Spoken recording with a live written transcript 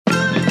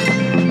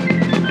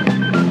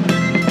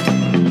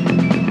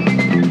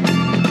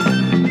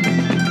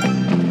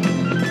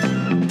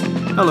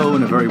Hello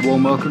and a very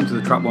warm welcome to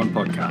the Trap One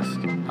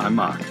podcast. I'm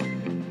Mark.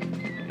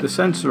 The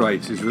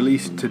Sensorites is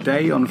released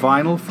today on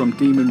vinyl from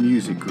Demon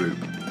Music Group.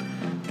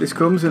 This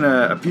comes in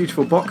a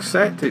beautiful box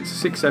set. It's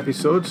 6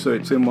 episodes, so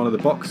it's in one of the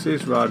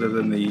boxes rather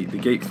than the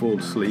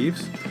gatefold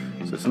sleeves.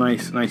 So it's a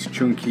nice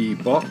chunky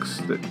box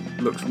that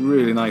looks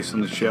really nice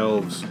on the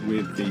shelves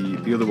with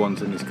the other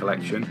ones in this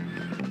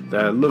collection.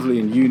 They're lovely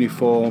and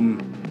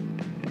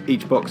uniform.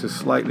 Each box is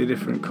slightly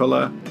different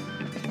colour,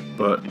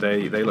 but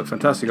they look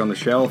fantastic on the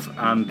shelf.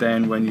 And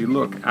then when you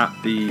look at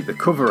the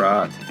cover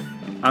art,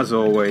 as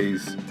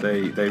always,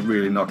 they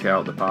really knock it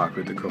out the park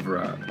with the cover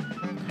art.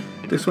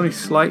 This one is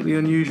slightly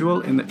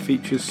unusual in that it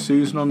features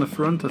Susan on the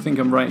front. I think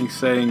I'm right in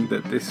saying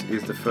that this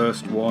is the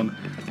first one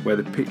where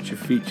the picture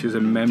features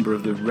a member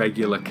of the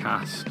regular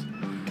cast.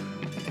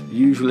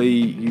 Usually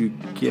you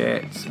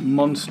get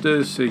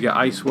monsters, so you get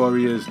Ice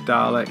Warriors,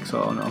 Daleks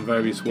on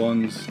various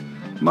ones.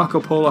 Marco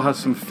Polo has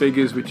some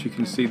figures which you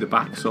can see the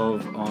backs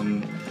of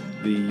on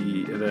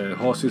the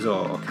horses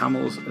or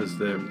camels as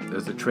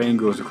the train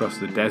goes across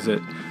the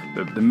desert.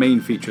 The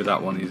main feature of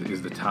that one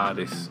is the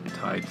TARDIS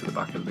tied to the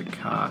back of the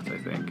cart, I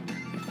think.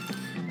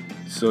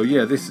 So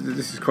yeah, this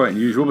is quite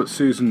unusual, but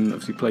Susan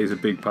obviously plays a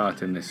big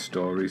part in this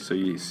story, so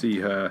you see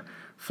her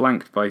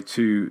flanked by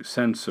 2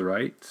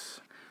 Sensorites.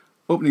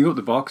 Opening up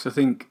the box, I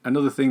think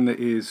another thing that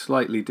is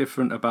slightly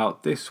different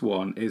about this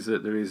one is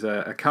that there is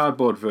a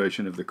cardboard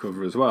version of the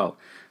cover as well.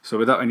 So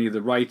without any of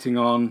the writing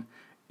on,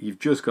 you've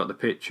just got the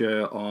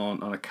picture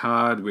on a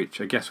card,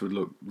 which I guess would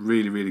look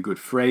really, really good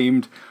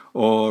framed.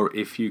 Or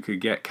if you could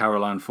get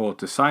Carole Ann Ford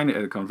to sign it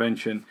at a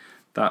convention,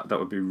 that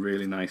would be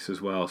really nice as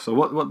well. So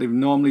what they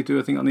normally do,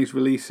 I think, on these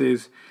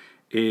releases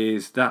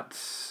is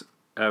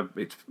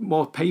it's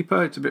more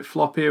paper, it's a bit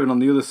floppier, and on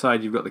the other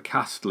side you've got the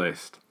cast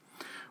list.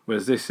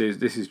 Whereas this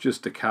is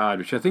just a card,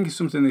 which I think is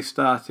something they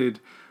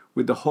started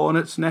with the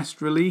Hornet's Nest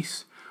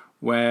release,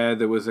 where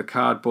there was a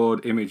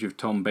cardboard image of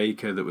Tom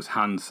Baker that was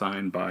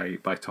hand-signed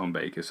by Tom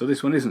Baker. So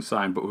this one isn't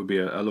signed, but would be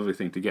a lovely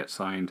thing to get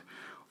signed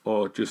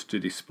or just to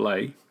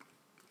display.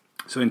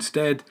 So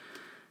instead,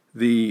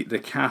 the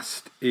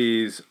cast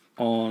is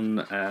on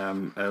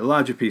a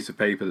larger piece of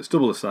paper that's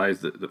double the size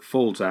that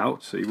folds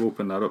out. So you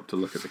open that up to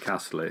look at the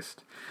cast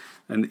list.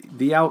 And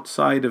the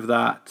outside of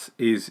that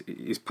is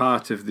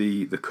part of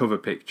the cover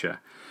picture.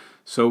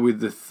 So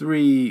with the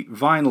 3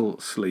 vinyl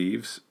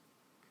sleeves,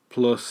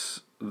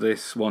 plus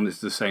this one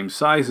is the same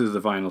size as the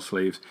vinyl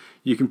sleeves,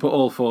 you can put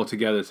all 4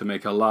 together to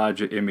make a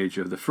larger image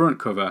of the front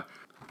cover,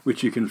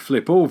 which you can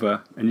flip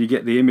over, and you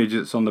get the image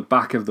that's on the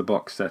back of the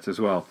box set as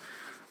well.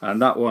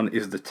 And that one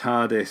is the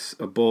TARDIS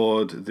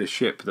aboard the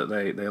ship that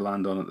they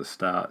land on at the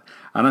start.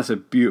 And that's a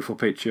beautiful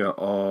picture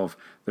of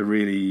the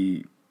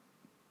really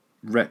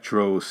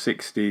retro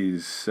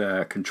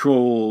 60s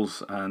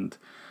controls and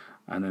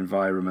an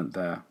environment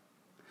there.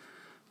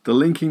 The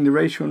linking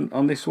narration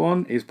on this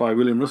one is by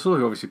William Russell,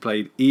 who obviously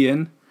played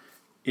Ian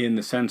in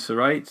The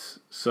Sensorites.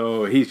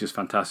 So he's just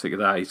fantastic at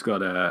that. He's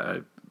got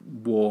a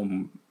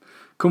warm,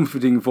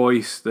 comforting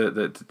voice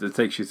that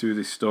takes you through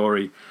this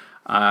story,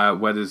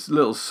 where there's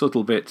little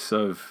subtle bits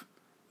of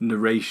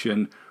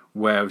narration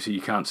where obviously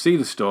you can't see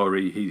the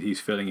story. He's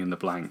filling in the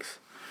blanks.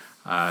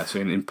 So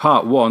in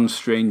part 1,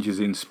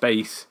 Strangers in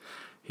Space,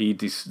 where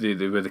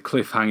the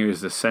cliffhanger is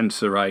the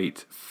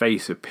Sensorite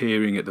face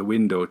appearing at the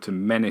window to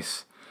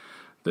menace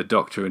the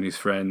Doctor and his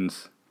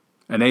friends.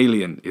 An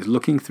alien is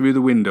looking through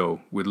the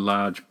window with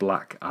large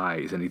black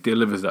eyes, and he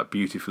delivers that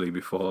beautifully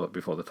before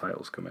the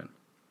titles come in.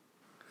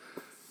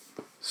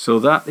 So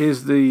that's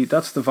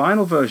the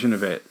vinyl version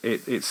of it.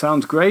 It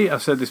sounds great.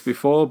 I've said this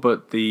before,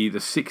 but the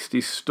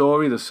 60s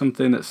story, there's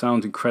something that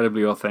sounds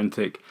incredibly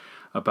authentic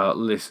about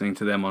listening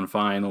to them on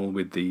vinyl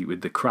with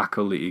the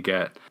crackle that you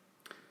get.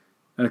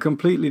 And a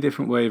completely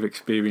different way of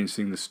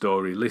experiencing the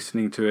story,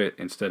 listening to it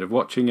instead of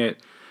watching it.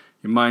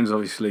 Your mind's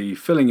obviously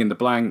filling in the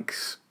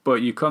blanks, but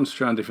you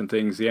concentrate on different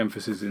things, the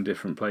emphasis in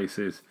different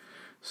places.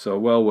 So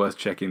well worth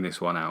checking this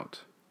one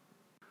out.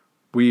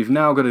 We've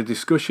now got a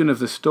discussion of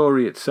the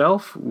story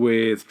itself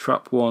with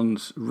Trap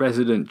One's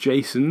resident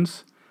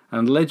Jasons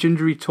and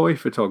legendary toy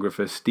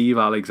photographer Steve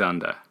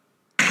Alexander.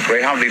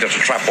 Greyhound leader to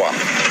Trap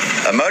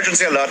One.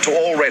 Emergency alert to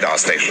all radar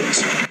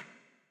stations.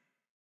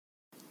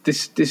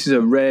 This is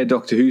a rare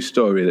Doctor Who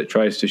story that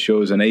tries to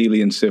show us an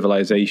alien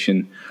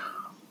civilization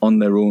on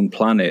their own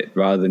planet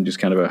rather than just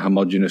kind of a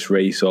homogenous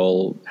race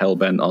all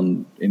hell-bent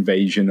on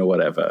invasion or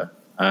whatever.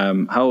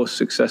 How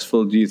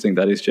successful do you think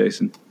that is,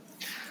 Jason?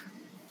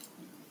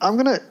 I'm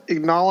going to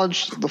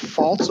acknowledge the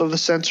faults of the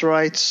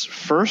Sensorites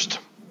first,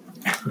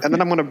 and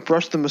then I'm going to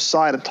brush them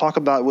aside and talk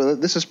about whether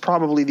this is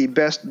probably the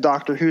best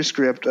Doctor Who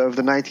script of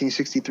the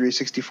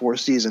 1963-64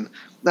 season.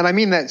 And I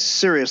mean that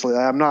seriously.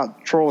 I'm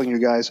not trolling you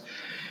guys.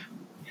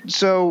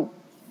 So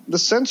the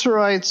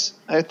Sensorites,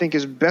 I think,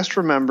 is best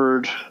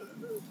remembered,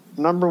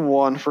 number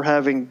 1, for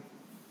having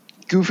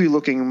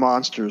goofy-looking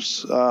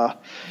monsters.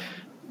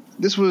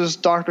 This was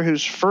Doctor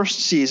Who's first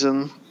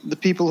season. The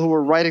people who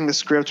were writing the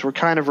scripts were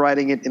kind of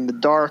writing it in the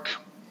dark,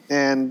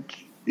 and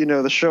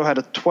the show had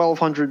a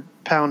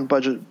 £1,200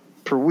 budget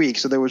per week,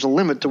 so there was a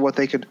limit to what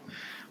they could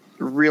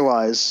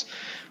realize.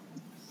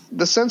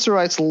 The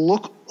Sensorites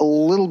look a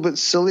little bit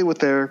silly with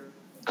their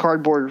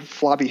cardboard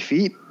floppy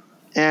feet,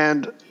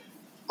 and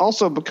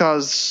also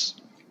because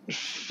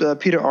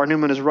Peter R.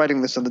 Newman is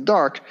writing this in the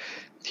dark,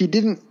 he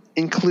didn't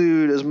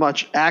include as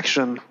much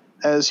action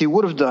as he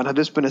would have done had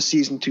this been a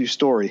season 2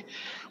 story.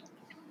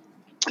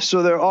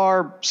 So there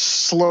are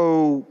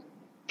slow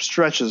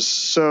stretches.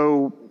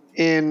 So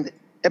in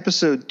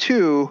episode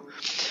 2,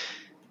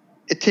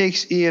 it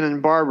takes Ian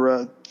and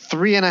Barbara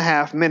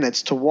 3.5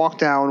 minutes to walk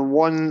down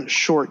one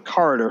short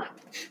corridor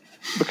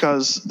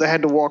because they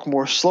had to walk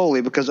more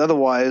slowly because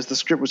otherwise the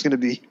script was going to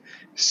be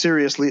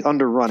seriously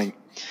underrunning.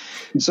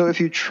 So if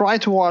you try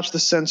to watch the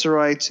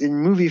Sensorites in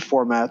movie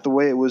format, the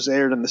way it was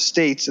aired in the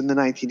States in the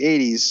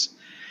 1980s,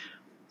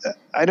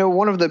 I know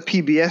one of the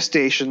PBS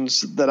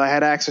stations that I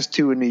had access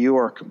to in New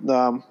York,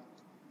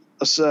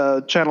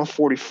 Channel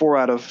 44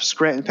 out of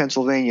Scranton,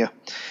 Pennsylvania,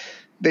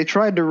 they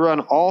tried to run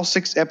all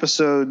 6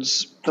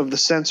 episodes of the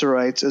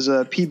Sensorites as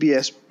a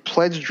PBS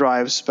pledge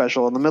drive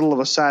special in the middle of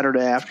a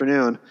Saturday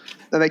afternoon,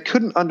 and they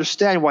couldn't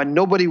understand why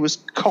nobody was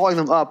calling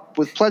them up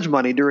with pledge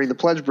money during the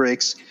pledge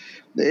breaks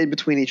in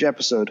between each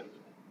episode.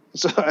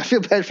 So I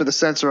feel bad for the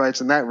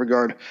Sensorites in that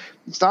regard.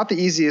 It's not the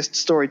easiest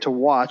story to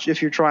watch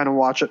if you're trying to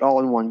watch it all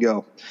in one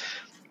go.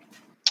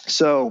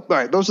 So, all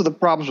right, those are the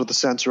problems with the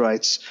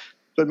Sensorites.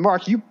 But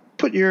Mark, you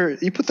put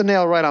the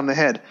nail right on the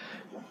head.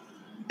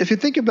 If you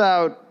think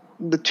about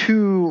the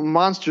 2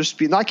 monster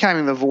species, not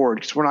counting the Vord,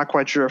 because we're not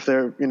quite sure if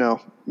they're,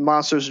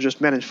 monsters or just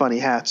men in funny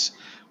hats.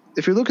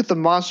 If you look at the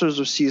monsters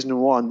of season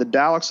 1, the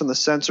Daleks and the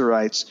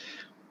Sensorites,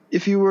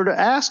 if you were to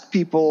ask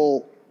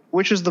people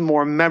which is the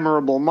more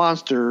memorable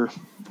monster,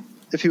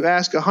 if you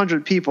ask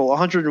 100 people,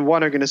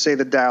 101 are going to say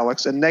the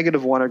Daleks and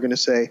 -1 are going to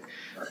say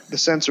the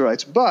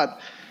Sensorites. But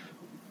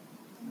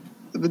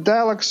the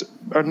Daleks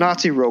are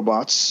Nazi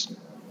robots.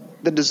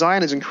 The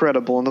design is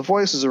incredible and the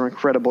voices are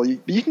incredible.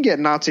 You can get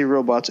Nazi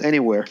robots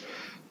anywhere.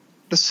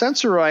 The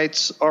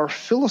Sensorites are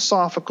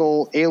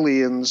philosophical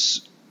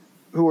aliens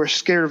who are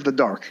scared of the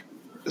dark.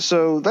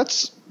 So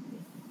that's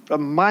a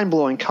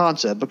mind-blowing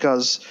concept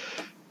because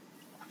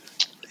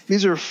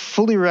these are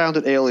fully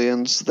rounded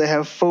aliens. They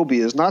have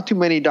phobias. Not too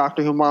many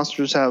Doctor Who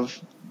monsters have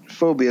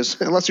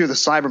phobias, unless you're the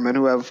Cybermen,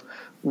 who have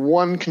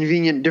one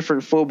convenient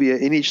different phobia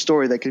in each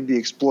story that can be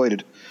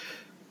exploited.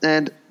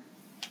 And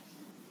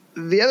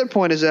the other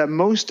point is that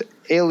most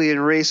alien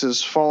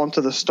races fall into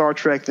the Star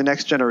Trek The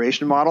Next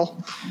Generation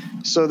model.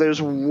 So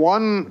there's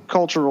one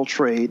cultural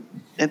trait,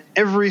 and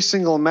every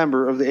single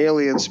member of the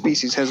alien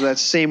species has that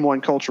same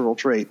one cultural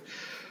trait.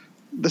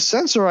 The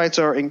Sensorites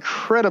are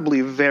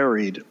incredibly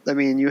varied. I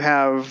mean, you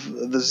have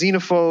the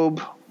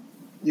xenophobe,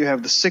 you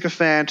have the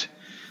sycophant,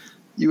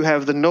 you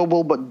have the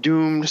noble but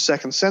doomed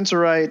second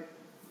Sensorite,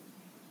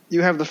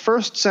 you have the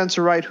first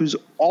Sensorite who's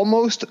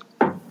almost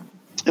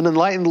an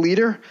enlightened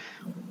leader,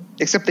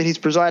 except that he's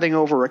presiding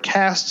over a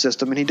caste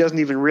system and he doesn't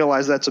even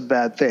realize that's a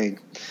bad thing.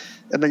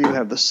 And then you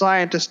have the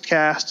scientist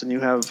caste, and you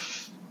have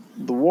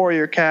the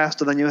warrior caste,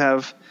 and then you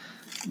have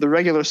the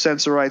regular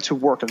Sensorites who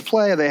work and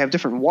play. They have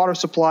different water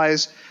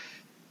supplies.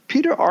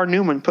 Peter R.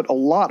 Newman put a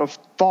lot of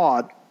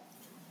thought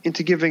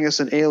into giving us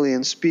an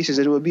alien species.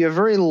 It would be a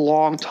very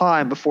long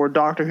time before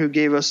Doctor Who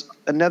gave us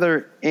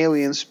another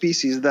alien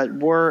species that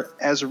were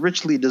as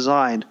richly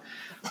designed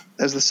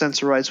as the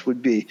Sensorites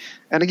would be.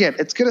 And again,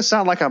 it's going to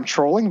sound like I'm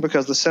trolling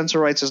because the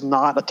Sensorites is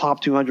not a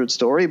top 200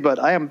 story, but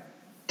I am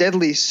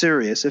deadly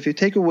serious. If you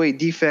take away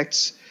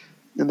defects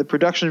in the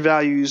production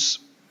values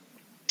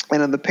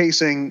and in the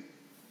pacing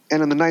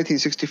and in the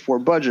 1964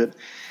 budget,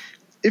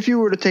 if you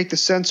were to take the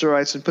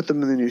Sensorites and put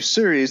them in the new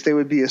series, they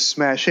would be a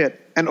smash hit.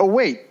 And oh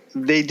wait,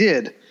 they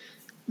did.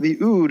 The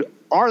Ood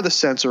are the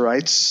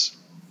Sensorites.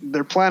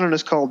 Their planet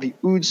is called the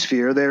Ood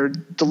Sphere. They're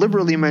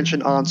deliberately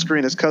mentioned on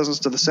screen as cousins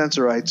to the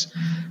Sensorites.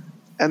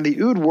 And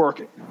the Ood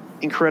work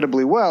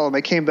incredibly well, and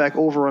they came back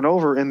over and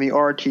over in the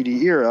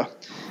RTD era.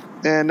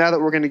 And now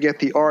that we're going to get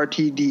the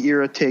RTD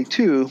era take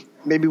 2,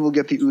 maybe we'll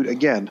get the Ood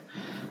again.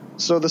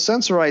 So the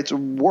Sensorites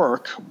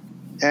work,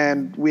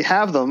 and we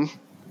have them,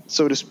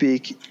 so to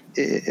speak,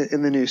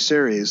 in the new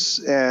series.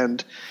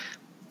 And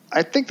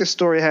I think the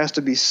story has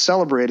to be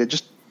celebrated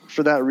just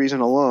for that reason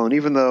alone,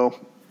 even though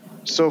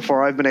so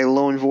far I've been a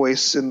lone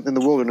voice in the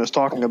wilderness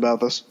talking about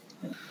this.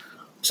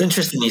 It's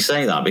interesting you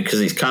say that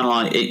because it's kind of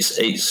like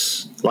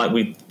it's like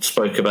we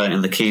spoke about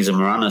in the Keys and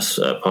Moranis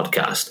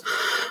podcast.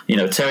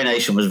 Terry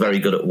Nation was very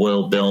good at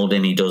world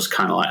building. He does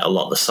kind of like a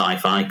lot of the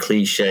sci-fi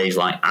cliches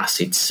like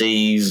acid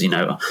seas,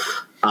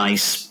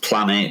 ice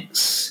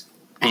planets,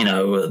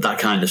 that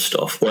kind of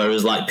stuff.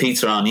 Whereas like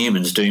Peter R.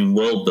 Newman's doing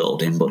world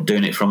building, but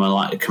doing it from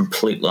a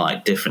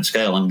completely different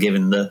scale and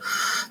giving the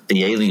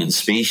alien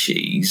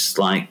species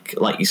like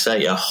you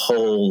say a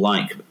whole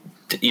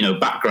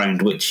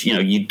background which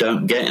you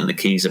don't get in the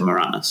Keys and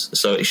Moranis.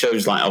 So it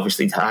shows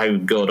obviously how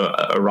good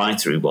a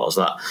writer he was,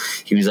 that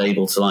he was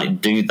able to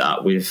do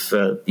that with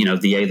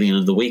the alien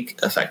of the week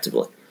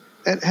effectively.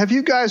 And have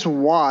you guys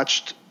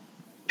watched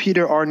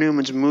Peter R.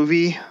 Newman's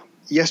movie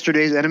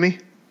Yesterday's Enemy?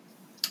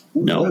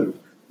 No.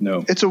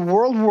 No. It's a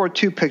World War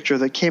II picture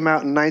that came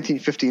out in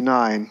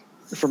 1959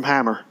 from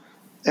Hammer.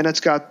 And it's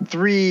got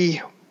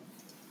three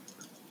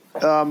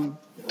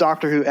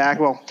Doctor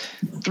Who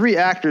three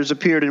actors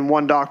appeared in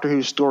one Doctor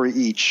Who story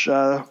each.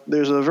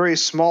 There's a very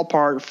small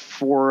part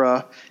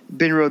for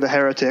Binro the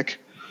Heretic.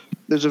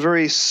 There's a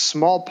very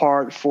small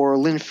part for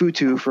Lin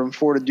Futu from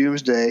Fort of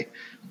Doomsday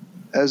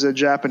as a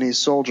Japanese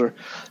soldier.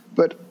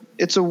 But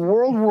it's a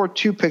World War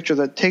II picture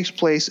that takes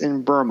place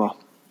in Burma.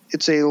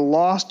 It's a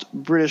lost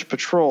British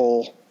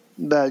patrol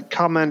that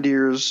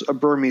commandeers a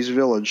Burmese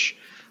village.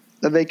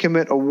 And they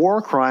commit a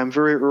war crime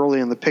very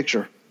early in the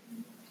picture.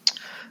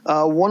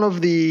 One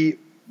of the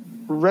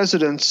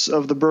residents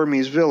of the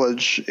Burmese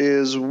village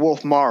is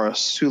Wolf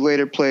Morris, who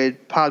later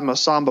played Padma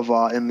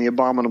Sambhava in The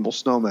Abominable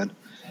Snowman.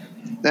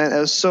 And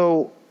as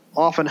so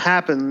often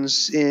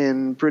happens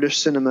in British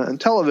cinema and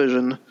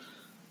television,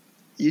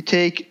 you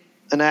take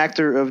an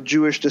actor of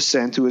Jewish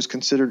descent who is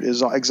considered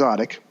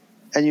exotic,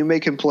 and you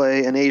make him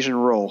play an Asian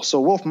role. So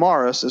Wolf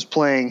Morris is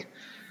playing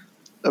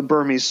a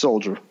Burmese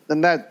soldier.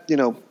 And that,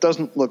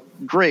 doesn't look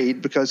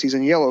great because he's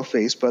in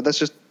yellowface, but that's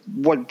just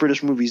what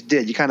British movies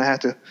did. You kind of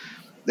had to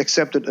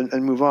accept it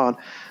and move on.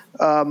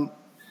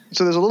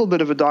 So there's a little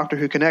bit of a Doctor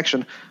Who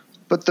connection.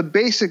 But the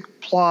basic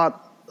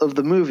plot of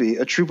the movie,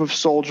 a troop of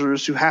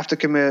soldiers who have to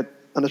commit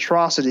an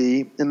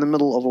atrocity in the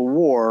middle of a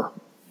war,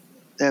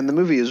 and the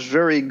movie is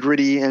very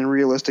gritty and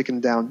realistic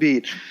and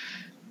downbeat.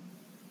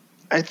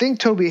 I think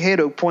Toby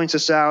Hadoke points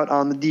us out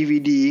on the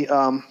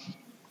DVD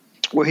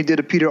where he did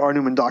a Peter R.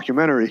 Newman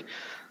documentary.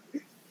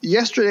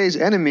 Yesterday's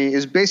Enemy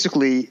is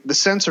basically the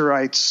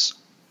Sensorites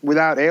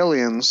without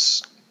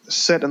aliens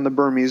set in the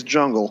Burmese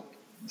jungle,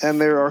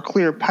 and there are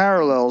clear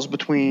parallels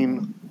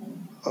between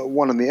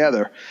one and the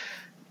other.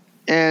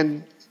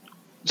 And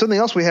something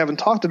else we haven't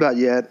talked about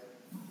yet,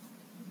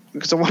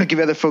 because I want to give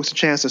other folks a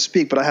chance to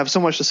speak, but I have so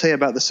much to say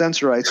about the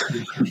Sensorites.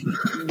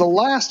 The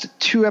last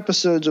two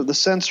episodes of the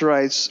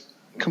Sensorites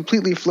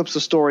completely flips the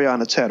story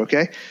on its head,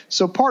 okay?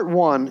 So part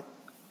one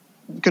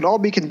could all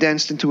be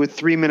condensed into a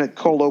 3-minute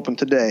cold open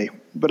today,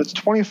 but it's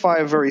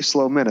 25 very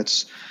slow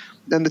minutes.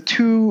 And the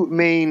two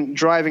main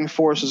driving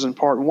forces in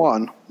part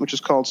one, which is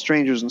called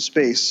Strangers in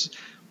Space.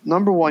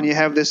 Number one, you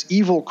have this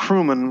evil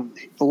crewman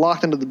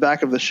locked into the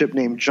back of the ship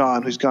named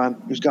John, who's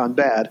gone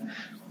bad.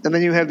 And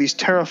then you have these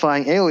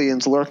terrifying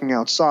aliens lurking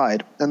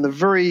outside. And the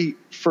very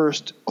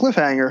first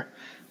cliffhanger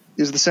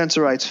is the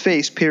Sensorite's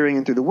face peering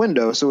in through the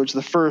window. So it's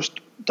the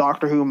first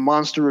Doctor Who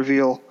monster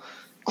reveal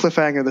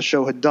cliffhanger the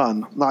show had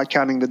done, not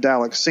counting the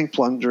Dalek sink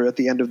plunger at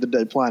the end of The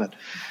Dead Planet.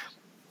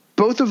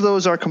 Both of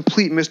those are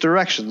complete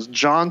misdirections.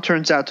 John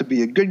turns out to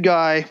be a good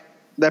guy.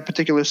 That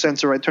particular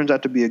Sensorite turns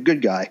out to be a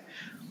good guy.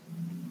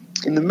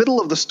 In the middle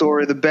of the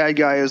story, the bad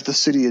guy is the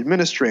city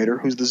administrator,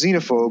 who's the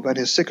xenophobe, and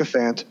his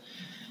sycophant.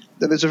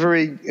 There's a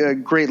very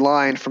great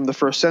line from the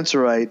first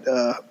Sensorite.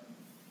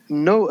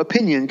 No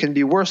opinion can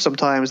be worse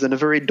sometimes than a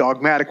very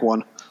dogmatic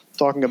one,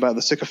 talking about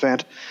the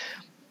sycophant.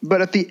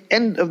 But at the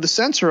end of the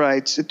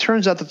Sensorites, it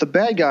turns out that the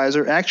bad guys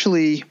are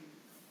actually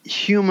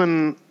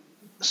human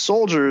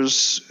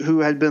soldiers who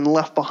had been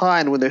left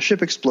behind when their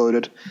ship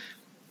exploded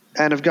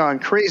and have gone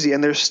crazy,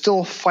 and they're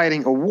still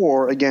fighting a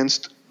war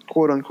against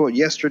quote-unquote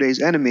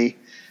yesterday's enemy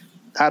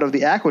out of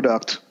the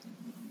aqueduct.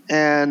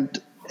 And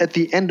at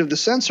the end of the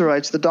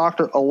Sensorites, the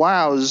Doctor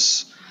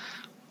allows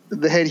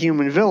the head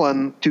human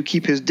villain to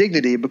keep his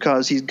dignity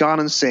because he's gone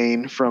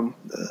insane from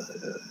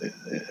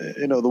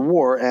the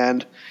war,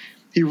 and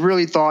he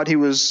really thought he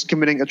was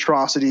committing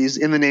atrocities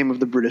in the name of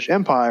the British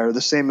Empire,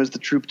 the same as the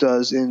troop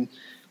does in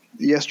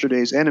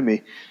Yesterday's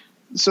Enemy.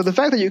 So the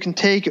fact that you can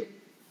take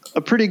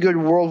a pretty good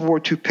World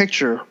War II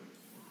picture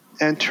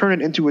and turn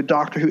it into a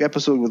Doctor Who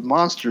episode with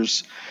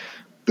monsters,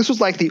 this was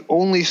like the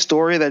only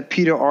story that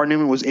Peter R.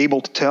 Newman was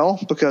able to tell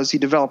because he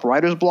developed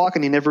writer's block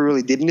and he never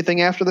really did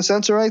anything after the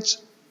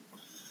Sensorites.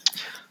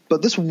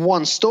 But this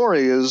one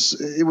story was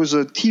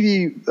a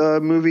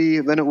TV movie,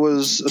 then it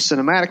was a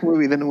cinematic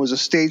movie, then it was a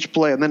stage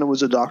play, and then it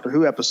was a Doctor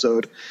Who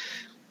episode.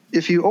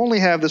 If you only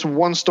have this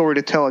one story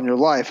to tell in your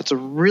life, it's a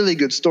really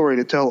good story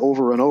to tell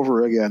over and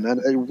over again,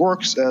 and it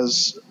works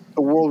as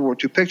a World War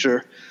II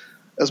picture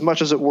as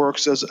much as it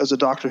works as a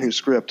Doctor Who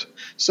script.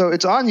 So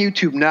it's on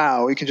YouTube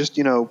now. You can just,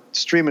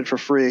 stream it for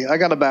free. I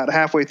got about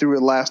halfway through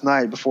it last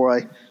night before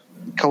I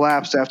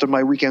collapsed after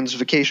my weekend's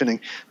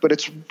vacationing. But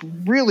it's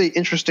really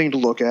interesting to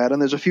look at,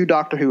 and there's a few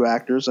Doctor Who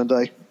actors, and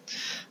I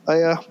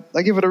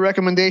give it a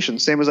recommendation,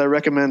 same as I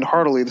recommend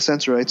heartily the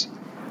Sensorites.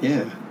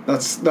 Yeah,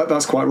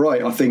 that's quite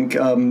right. I think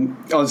I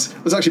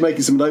was actually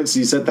making some notes as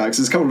you said that, because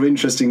there's a couple of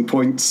interesting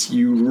points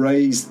you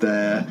raised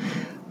there.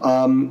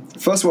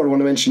 First one I want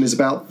to mention is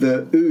about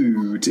the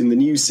Ood in the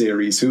new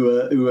series,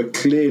 who are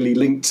clearly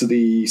linked to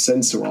the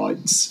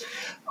Sensorites.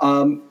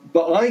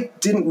 But I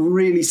didn't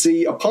really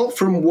see, apart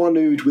from one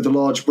Ood with a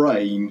large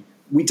brain,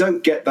 we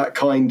don't get that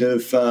kind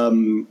of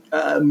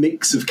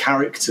mix of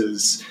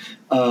characters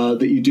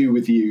that you do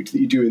with the Ood, that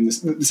you do in the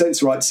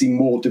Sensorites seem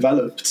more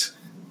developed,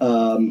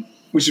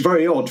 which is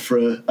very odd for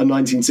a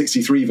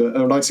 1963 or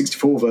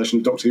 1964 version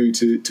of Doctor Who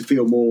to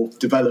feel more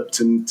developed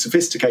and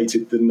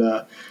sophisticated than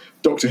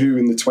Doctor Who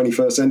in the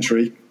 21st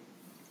century.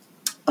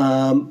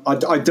 I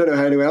don't know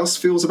how anyone else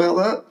feels about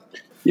that.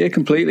 Yeah,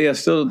 completely. I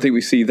still don't think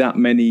we see that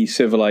many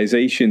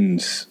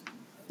civilizations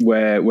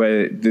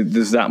where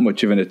there's that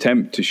much of an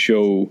attempt to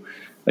show,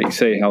 like you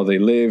say, how they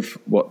live,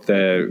 what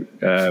their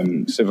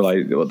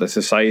what their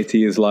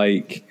society is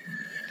like.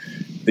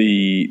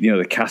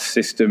 The caste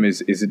system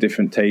is a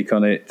different take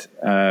on it.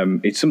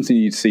 It's something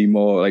you'd see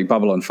more like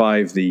Babylon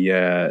 5,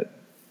 the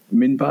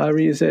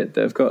Minbari, is it?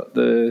 They've got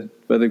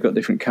where they've got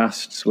different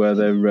castes where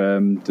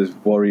there's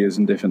warriors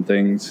and different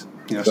things.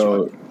 Yeah,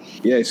 so right.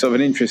 yeah, it's sort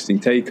of an interesting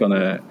take on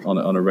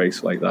a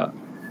race like that.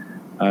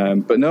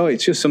 But no,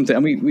 it's just something. I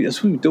mean, we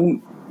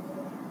don't.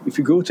 If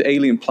you go to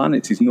alien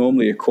planets, it's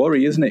normally a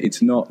quarry, isn't it?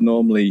 It's not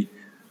normally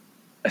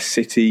a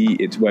city.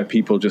 It's where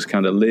people just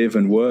kind of live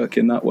and work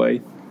in that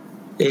way.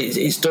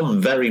 It's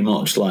done very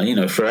much like,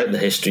 throughout the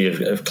history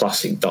of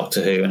classic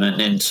Doctor Who,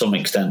 and in some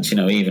extent,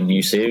 even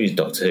new series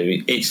Doctor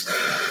Who, it's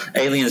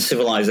alien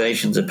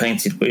civilizations are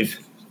painted with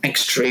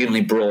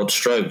extremely broad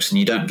strokes, and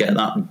you don't get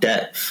that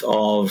depth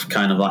of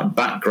kind of like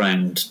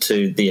background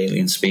to the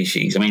alien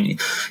species. I mean,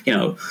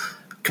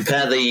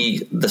 compare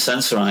the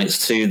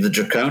Sensorites to the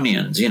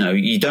Draconians.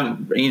 You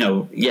don't.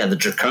 The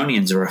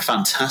Draconians are a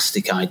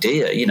fantastic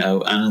idea.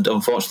 And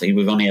unfortunately,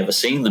 we've only ever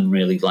seen them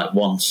really like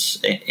once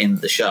in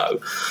the show.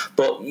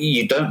 But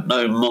you don't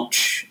know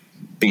much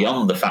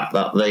beyond the fact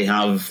that they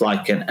have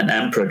like an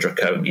Emperor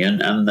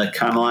Draconian, and they're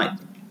kind of like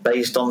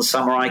based on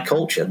samurai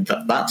culture.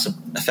 That's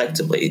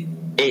effectively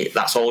it.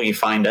 That's all you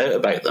find out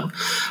about them.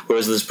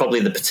 Whereas there's probably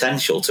the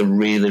potential to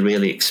really,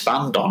 really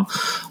expand on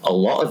a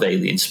lot of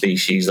alien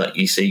species that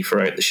you see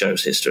throughout the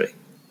show's history.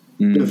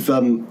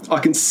 I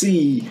can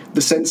see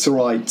the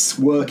Sensorites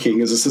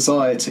working as a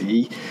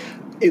society,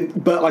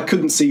 but I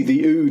couldn't see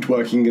the Ood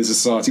working as a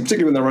society,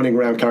 particularly when they're running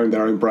around carrying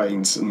their own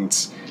brains and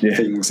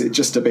things. It's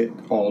just a bit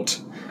odd.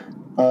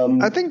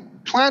 I think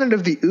Planet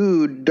of the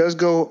Ood does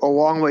go a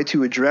long way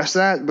to address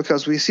that,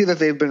 because we see that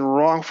they've been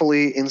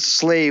wrongfully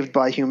enslaved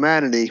by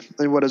humanity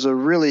in what is a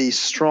really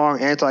strong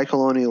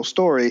anti-colonial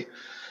story.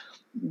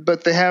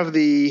 But they have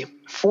the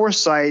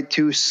foresight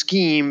to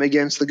scheme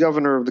against the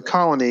governor of the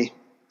colony,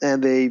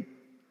 and they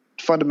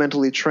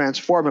fundamentally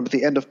transform him at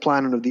the end of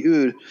Planet of the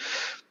Ood.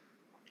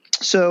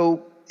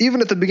 So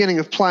even at the beginning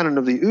of Planet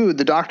of the Ood,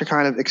 the Doctor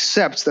kind of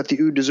accepts that the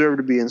Ood deserve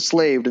to be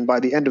enslaved, and by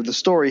the end of the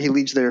story, he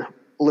leads their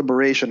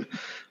liberation.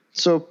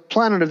 So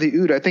Planet of the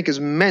Ood, I think, is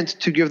meant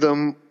to give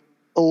them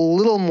a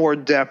little more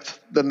depth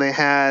than they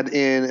had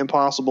in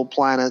Impossible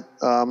Planet /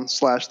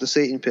 the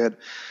Satan Pit.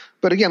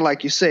 But again,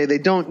 like you say, they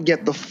don't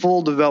get the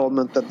full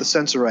development that the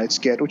Sensorites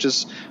get, which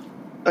is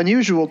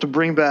unusual to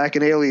bring back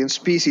an alien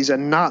species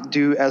and not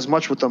do as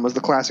much with them as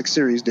the classic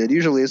series did.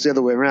 Usually it's the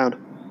other way around.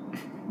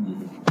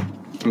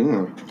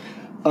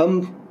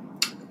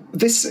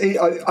 This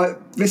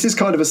is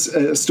kind of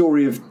a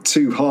story of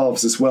two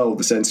halves as well,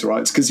 the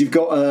Sensorites, because you've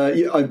got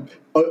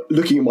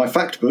looking at my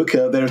fact book,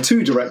 there are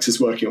two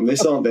directors working on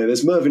this, aren't there?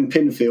 There's Mervyn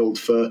Pinfield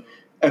for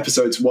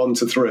episodes 1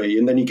 to 3,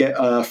 and then you get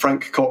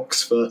Frank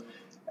Cox for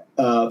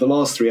the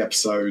last 3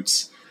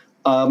 episodes.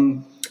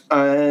 And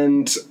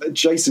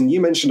Jason,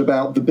 you mentioned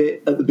about the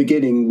bit at the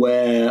beginning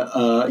where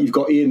you've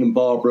got Ian and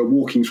Barbara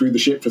walking through the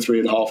ship for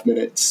 3.5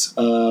 minutes.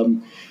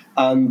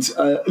 And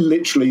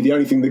literally the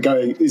only thing that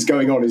is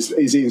going on is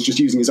Ian's just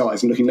using his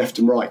eyes and looking left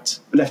and right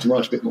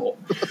a bit more.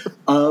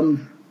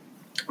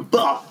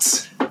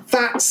 But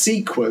that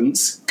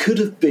sequence could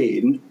have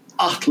been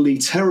utterly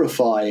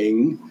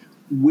terrifying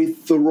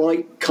with the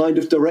right kind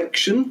of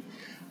direction.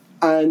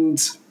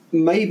 And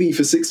maybe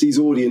for 60s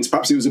audience,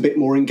 perhaps it was a bit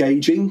more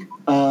engaging.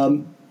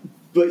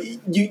 But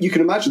you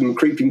can imagine them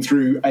creeping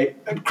through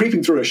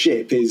a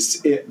ship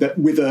there's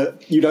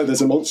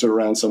a monster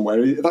around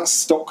somewhere. That's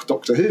stock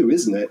Doctor Who,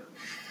 isn't it?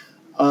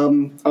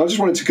 I just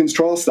wanted to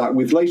contrast that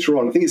with later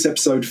on. I think it's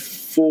episode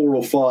 4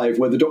 or 5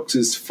 where the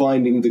Doctor's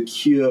finding the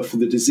cure for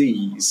the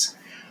disease,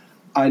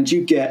 and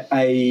you get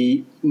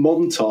a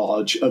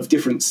montage of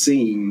different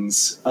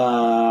scenes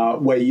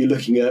where you're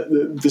looking at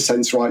the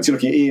Sensorites, you're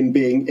looking at Ian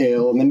being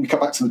ill, and then you come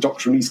back to the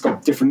Doctor and he's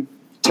got different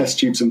test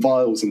tubes and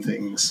vials and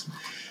things.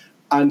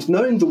 And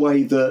knowing the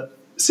way that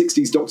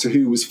 60s Doctor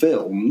Who was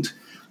filmed,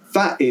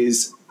 that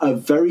is a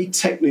very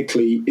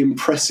technically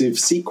impressive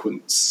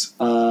sequence.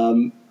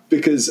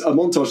 Because a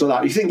montage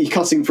like that, you think you're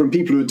cutting from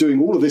people who are doing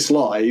all of this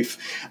live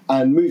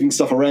and moving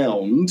stuff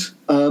around.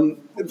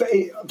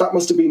 That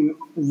must have been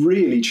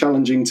really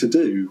challenging to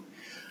do.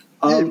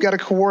 You've got to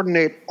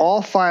coordinate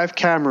all 5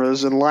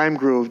 cameras in Lime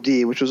Grove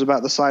D, which was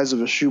about the size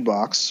of a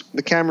shoebox.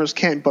 The cameras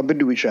can't bump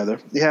into each other.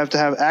 You have to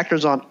have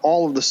actors on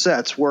all of the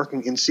sets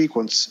working in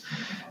sequence.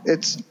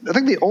 It's, I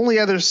think, the only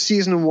other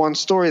season 1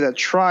 story that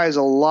tries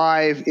a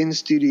live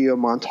in-studio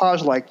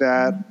montage like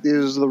that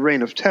is The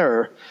Reign of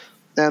Terror.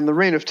 And The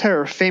Reign of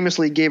Terror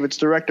famously gave its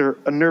director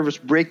a nervous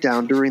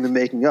breakdown during the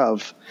making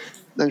of.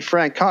 And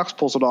Frank Cox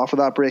pulls it off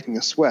without breaking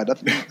a sweat. I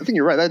think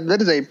you're right.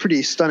 That is a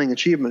pretty stunning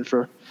achievement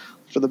for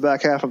the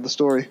back half of the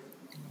story.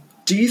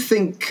 do you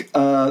think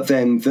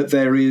then that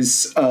there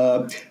is?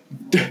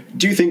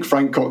 Do you think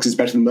Frank Cox is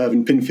better than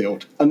Mervyn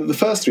Pinfield, and that the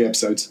first 3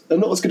 episodes are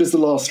not as good as the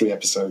last 3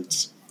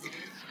 episodes?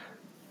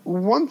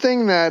 One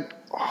thing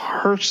that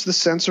hurts the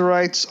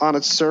Sensorites on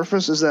its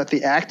surface is that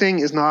the acting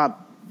is not,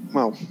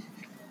 well,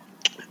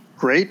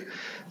 great.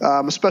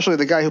 Especially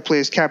the guy who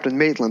plays Captain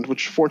Maitland,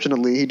 which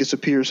fortunately he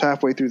disappears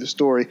halfway through the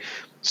story.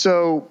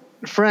 So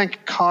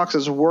Frank Cox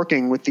is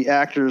working with the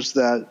actors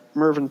that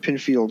Mervyn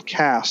Pinfield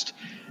cast.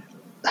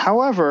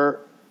 However,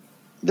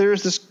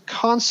 there's this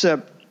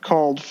concept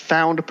called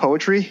found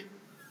poetry,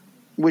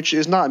 which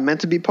is not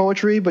meant to be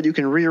poetry, but you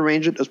can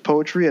rearrange it as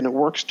poetry, and it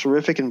works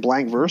terrific in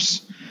blank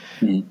verse.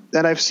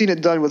 And I've seen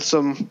it done with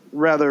some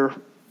rather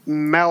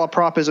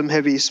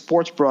malapropism-heavy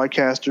sports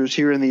broadcasters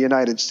here in the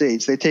United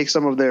States. They take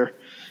some of their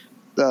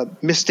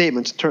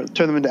misstatements, turn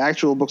them into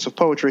actual books of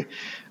poetry.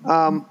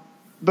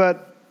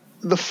 But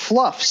the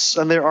fluffs,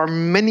 and there are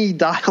many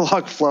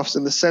dialogue fluffs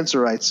in the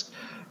Sensorites,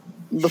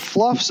 the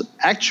fluffs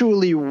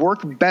actually work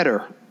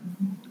better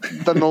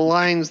than the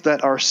lines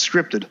that are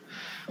scripted.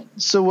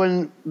 So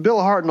when Bill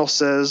Hartnell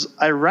says,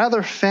 "I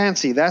rather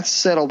fancy that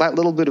settled that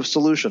little bit of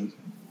solution,"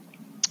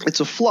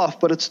 it's a fluff,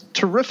 but it's a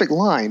terrific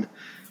line.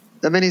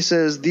 And then he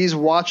says, "These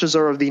watches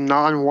are of the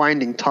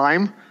non-winding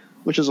time,"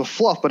 which is a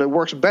fluff, but it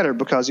works better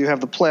because you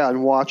have the play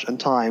on watch and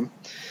time.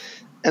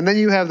 And then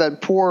you have that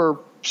poor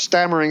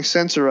stammering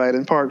Sensorite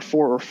in part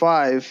 4 or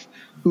 5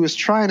 who is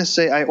trying to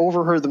say, "I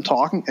overheard them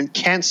talking," and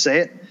can't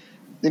say it.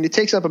 And he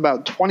takes up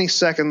about 20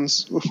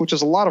 seconds, which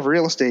is a lot of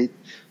real estate,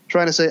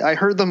 trying to say, "I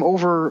heard them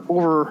over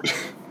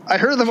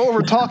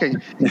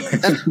talking."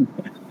 And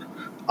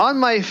on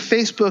my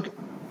Facebook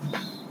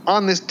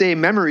On This Day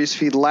Memories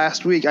feed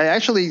last week, I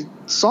actually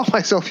saw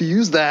myself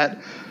use that.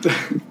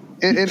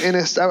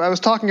 I was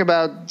talking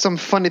about some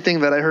funny thing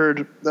that I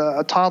heard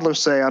a toddler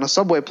say on a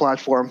subway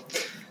platform,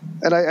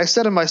 and I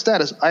said in my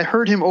status, "I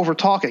heard him over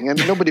talking,"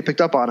 and nobody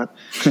picked up on it.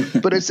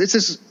 But it's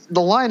just,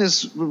 the line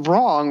is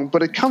wrong,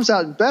 but it comes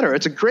out better.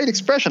 It's a great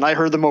expression. "I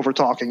heard them over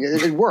talking."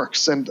 It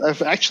works, and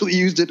I've actually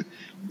used it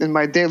in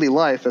my daily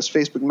life, as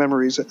Facebook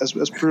Memories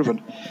has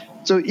proven.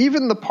 So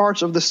even the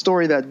parts of the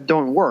story that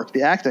don't work,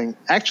 the acting,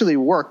 actually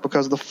work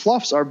because the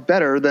fluffs are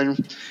better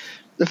than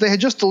if they had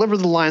just delivered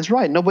the lines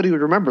right. Nobody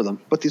would remember them.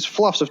 But these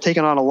fluffs have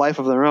taken on a life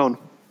of their own.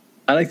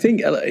 And I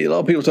think a lot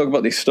of people talk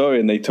about this story,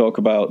 and they talk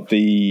about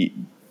the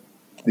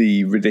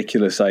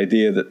ridiculous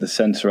idea that the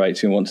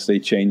Sensorites, once they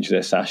change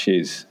their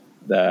sashes,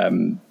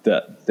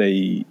 that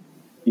they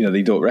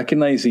don't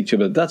recognize each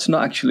other. That's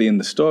not actually in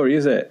the story,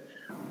 is it?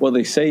 What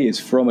they say is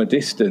from a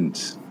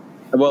distance.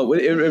 Well,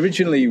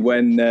 originally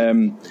when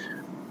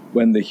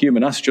the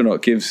human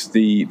astronaut gives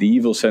the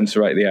evil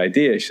Sensorite the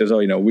idea, she says,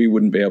 "We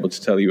wouldn't be able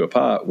to tell you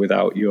apart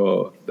without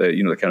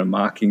the kind of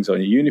markings on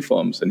your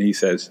uniforms." And he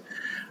says,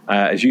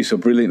 "As you so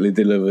brilliantly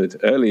delivered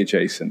earlier,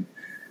 Jason,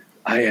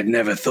 I had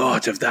never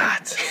thought of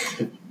that."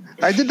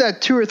 I did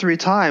that 2 or 3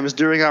 times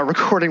during our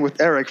recording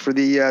with Eric for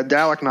the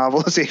Dalek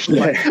novelization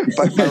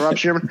by Rob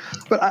Shearman.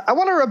 But I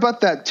want to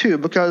rebut that too,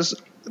 because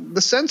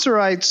the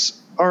Sensorites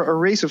are a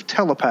race of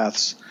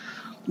telepaths.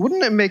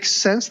 Wouldn't it make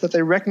sense that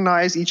they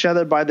recognize each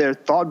other by their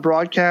thought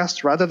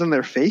broadcasts rather than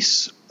their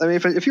face? I mean,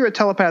 if you're a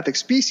telepathic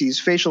species,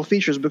 facial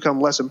features become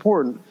less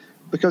important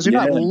because you're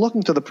not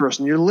looking to the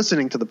person, you're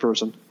listening to the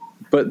person.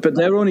 But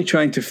they're only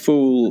trying to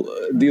fool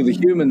the other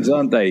humans,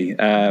 aren't they?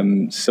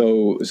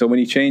 So when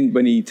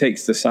he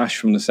takes the sash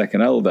from the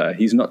second elder,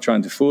 he's not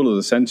trying to fool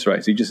other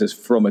Sensorites. He just says,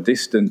 "From a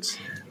distance,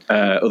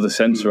 other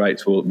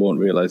Sensorites won't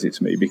realize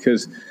it's me,"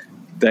 because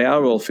they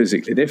are all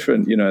physically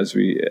different.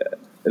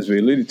 As we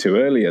alluded to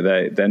earlier,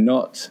 they're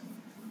not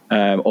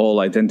all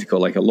identical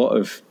like a lot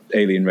of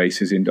alien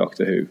races in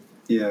Doctor Who.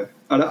 Yeah,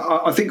 and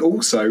I think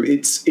also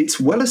it's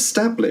well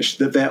established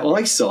that their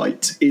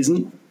eyesight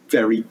isn't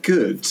very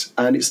good,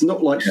 and it's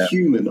not like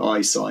human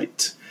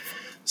eyesight.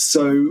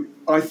 So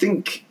I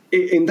think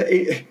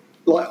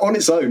on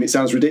its own, it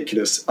sounds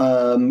ridiculous,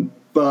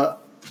 but.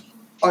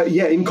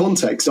 In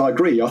context, I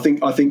agree. I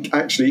think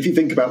actually, if you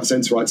think about the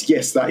Sensorites,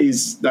 yes, that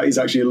is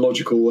actually a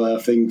logical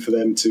thing for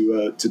them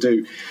to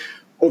do.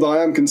 Although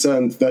I am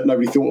concerned that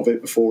nobody thought of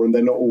it before, and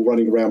they're not all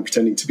running around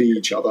pretending to be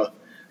each other.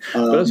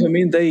 But that's what I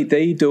mean.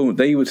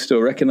 They would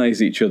still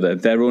recognize each other.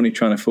 They're only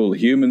trying to fool the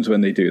humans when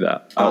they do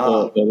that.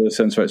 Or the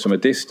Sensorites from a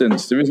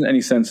distance. There isn't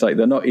any sense like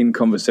they're not in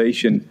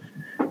conversation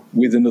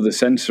with another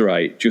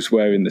Sensorite just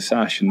wearing the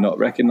sash and not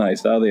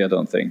recognized, are they? I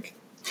don't think.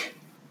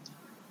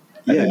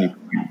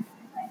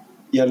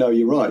 Yeah, no,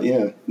 you're right.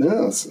 Yeah,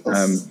 no. That's...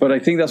 But I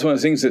think that's one of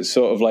the things that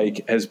sort of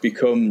like has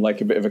become like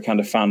a bit of a kind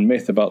of fan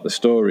myth about the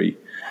story,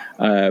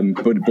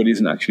 but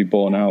isn't actually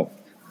borne out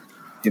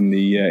in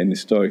the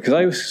story. Because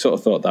I always sort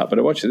of thought that, but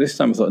I watched it this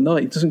time. I thought, no,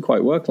 it doesn't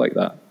quite work like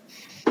that.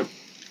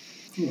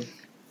 Yeah.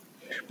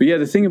 But yeah,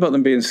 the thing about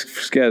them being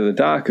scared of the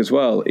dark as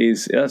well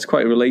is that's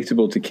quite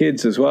relatable to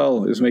kids as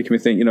well. It's making me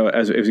think,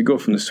 as we go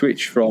from the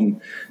switch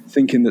from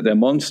thinking that they're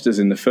monsters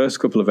in the first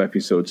couple of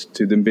episodes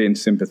to them being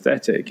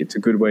sympathetic. It's a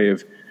good way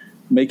of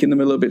making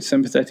them a little bit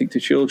sympathetic to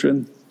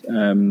children,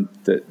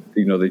 that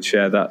they'd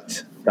share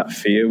that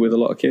fear with a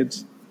lot of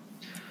kids.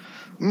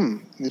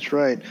 That's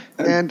right.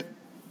 And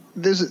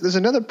there's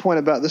another point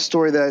about this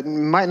story that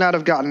might not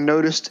have gotten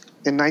noticed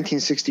in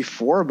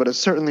 1964, but it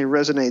certainly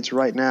resonates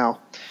right now.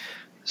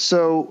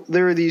 So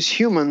there are these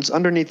humans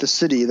underneath the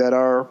city that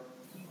are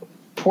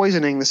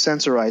poisoning the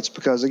Sensorites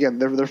because, again,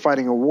 they're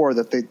fighting a war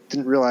that they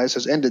didn't realize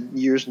has ended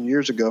years and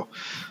years ago.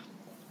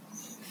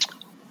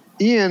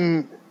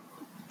 Ian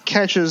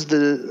catches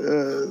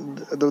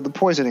the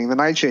poisoning, the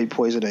nightshade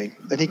poisoning,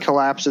 and he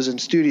collapses in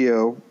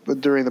studio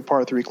during the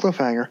Part 3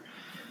 cliffhanger.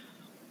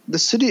 The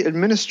city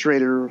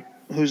administrator,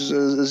 who's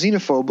a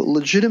xenophobe,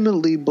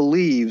 legitimately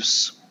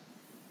believes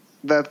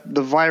that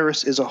the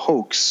virus is a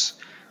hoax.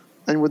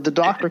 And when the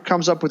doctor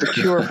comes up with a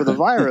cure for the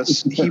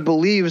virus, he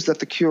believes that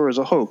the cure is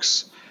a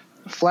hoax.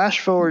 Flash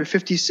forward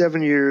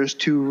 57 years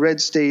to red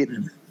state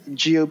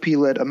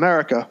GOP-led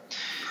America.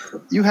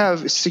 You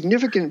have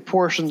significant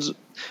portions.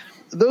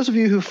 Those of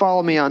you who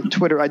follow me on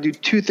Twitter, I do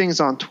two things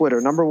on Twitter.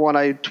 Number one,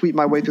 I tweet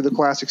my way through the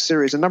classic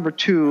series. And number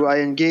two, I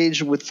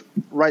engage with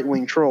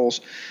right-wing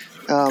trolls.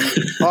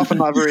 Often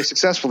not very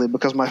successfully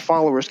because my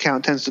followers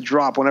count tends to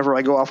drop whenever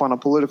I go off on a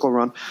political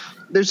run.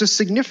 There's a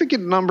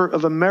significant number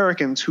of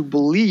Americans who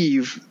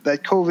believe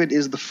that COVID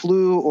is the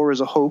flu or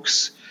is a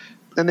hoax.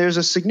 And there's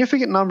a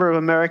significant number of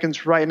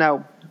Americans right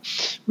now.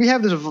 We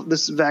have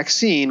this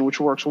vaccine which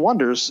works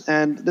wonders,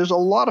 and there's a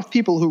lot of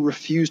people who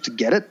refuse to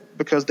get it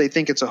because they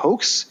think it's a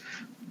hoax.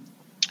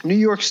 New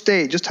York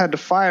State just had to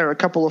fire a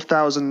couple of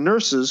thousand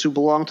nurses who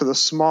belong to the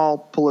small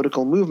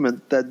political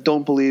movement that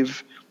don't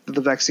believe that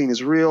the vaccine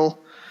is real.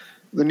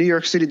 The New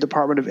York City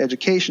Department of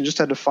Education just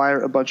had to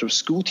fire a bunch of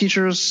school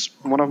teachers.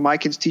 One of my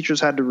kids'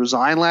 teachers had to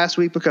resign last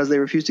week because they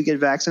refused to get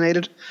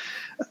vaccinated.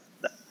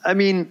 I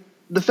mean,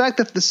 the fact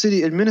that the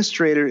city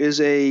administrator is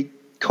a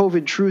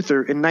COVID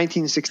truther in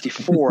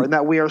 1964 and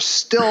that we are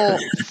still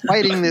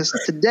fighting this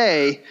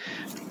today,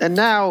 and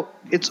now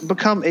it's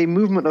become a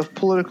movement of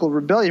political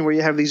rebellion where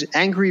you have these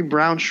angry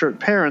brown shirt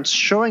parents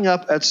showing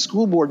up at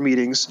school board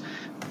meetings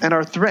and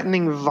are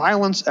threatening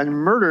violence and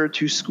murder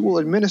to school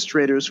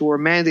administrators who are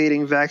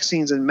mandating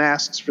vaccines and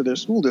masks for their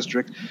school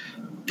district.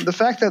 The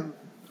fact that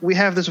we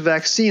have this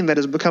vaccine that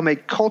has become a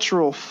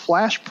cultural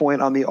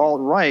flashpoint on the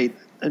alt-right,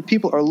 and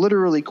people are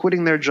literally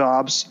quitting their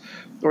jobs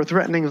or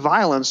threatening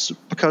violence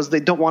because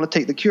they don't want to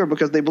take the cure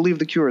because they believe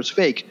the cure is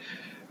fake.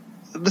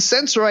 The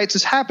Sensorites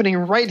is happening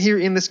right here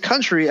in this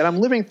country, and I'm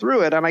living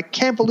through it, and I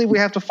can't believe we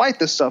have to fight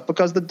this stuff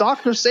because the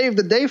doctor saved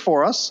the day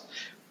for us,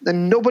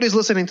 and nobody's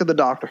listening to the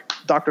doctor,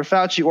 Dr.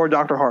 Fauci or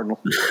Dr. Hartnell.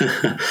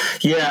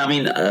 Yeah, I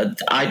mean,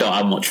 I don't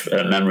have much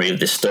memory of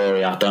this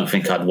story. I don't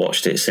think I'd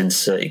watched it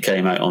since it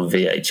came out on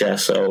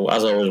VHS. So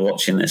as I was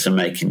watching this and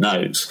making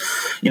notes,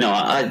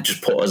 I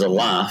just put as a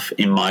laugh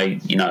in my,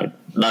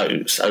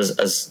 notes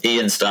as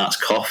Ian starts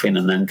coughing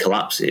and then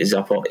collapses.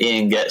 I thought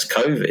Ian gets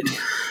COVID.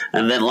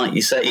 And then, like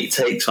you say, it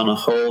takes on a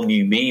whole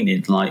new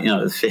meaning,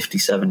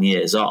 57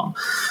 years on.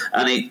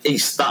 And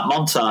it's that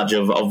montage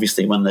of,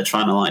 obviously, when they're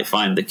trying to,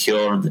 find the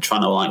cure and they're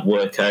trying to,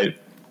 work out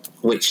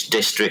which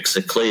districts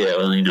are clear.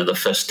 And, the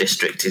first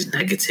district is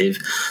negative,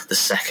 the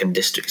second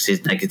district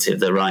is negative,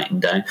 they're writing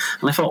down.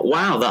 And I thought,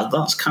 wow,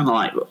 that's kind of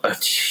like a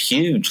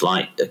huge,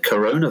 a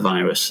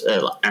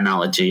coronavirus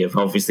analogy of,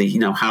 obviously,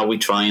 how we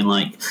try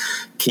and,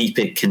 keep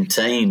it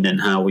contained and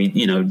how we,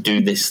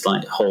 do this,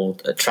 whole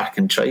track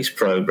and trace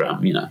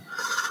program,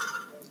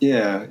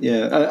 Yeah.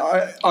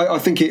 I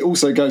think it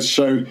also goes to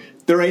show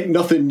there ain't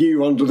nothing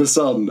new under the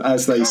sun,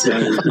 as they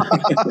say.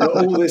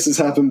 All this has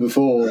happened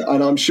before,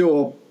 and I'm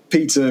sure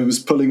Peter was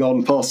pulling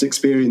on past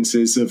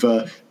experiences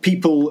of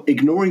people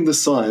ignoring the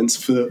science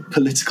for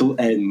political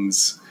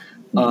ends,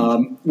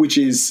 which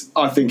is,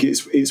 I think,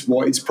 it's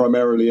what it's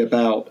primarily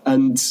about.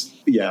 And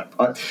yeah,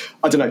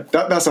 I don't know.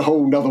 That's a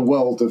whole other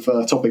world of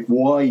topic.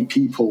 Why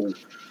people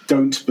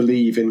don't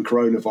believe in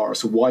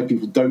coronavirus, or why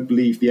people don't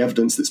believe the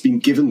evidence that's been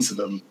given to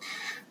them,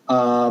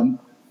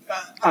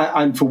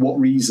 and for what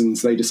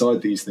reasons they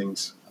decide these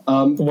things.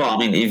 Well, I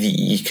mean, if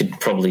you could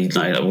probably,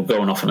 we're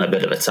going off on a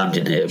bit of a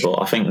tangent here,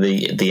 but I think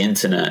the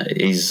internet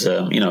is,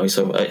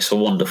 it's a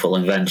wonderful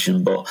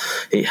invention, but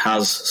it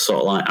has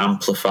sort of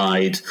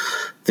amplified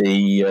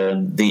the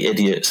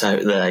idiots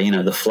out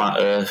there, the flat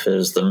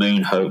earthers, the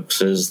moon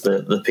hoaxers,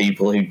 the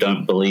people who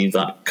don't believe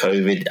that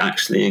COVID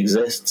actually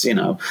exists,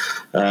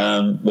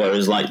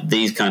 whereas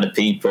these kind of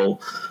people,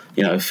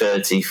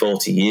 30,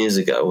 40 years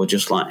ago were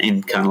just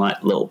in kind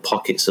of little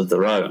pockets of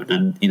their own,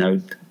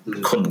 and,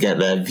 couldn't get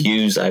their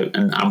views out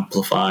and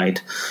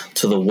amplified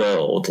to the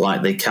world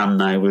like they can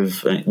now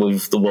with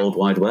the World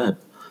Wide Web.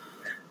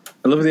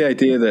 I love the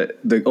idea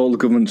that all the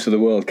governments of the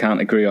world can't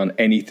agree on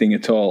anything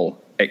at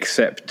all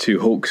except to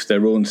hoax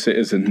their own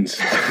citizens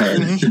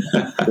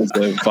there's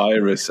a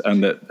virus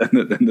and that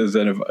there's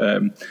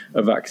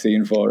a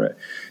vaccine for it.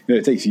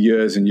 It takes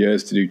years and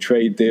years to do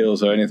trade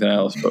deals or anything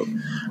else, but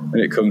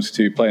when it comes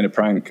to playing a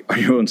prank on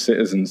your own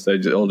citizens, they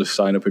all just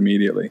sign up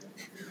immediately.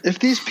 If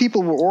these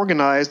people were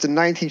organized in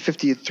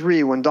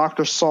 1953 when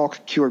Dr.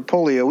 Salk cured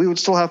polio, we would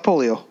still have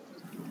polio.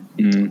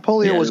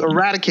 Polio was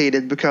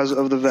eradicated because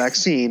of the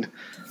vaccine.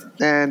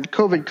 And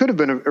COVID could have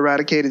been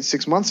eradicated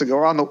 6 months ago,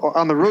 or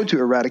on the road to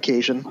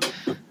eradication.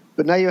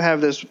 But now you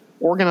have this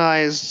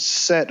organized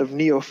set of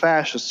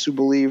neo-fascists who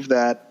believe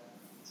that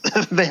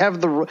they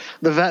have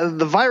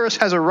the virus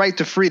has a right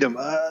to freedom.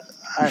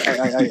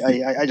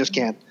 I just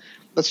can't.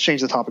 Let's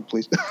change the topic,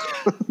 please.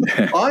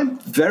 I'm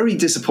very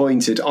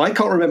disappointed. I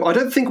can't remember. I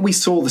don't think we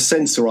saw the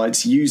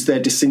Sensorites use their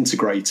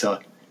disintegrator.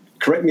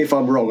 Correct me if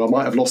I'm wrong. I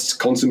might have lost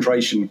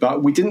concentration,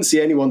 but we didn't see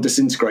anyone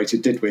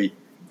disintegrated, did we?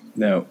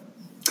 No.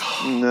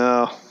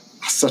 No.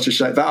 Such a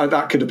shame.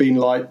 That could have been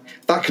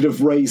that could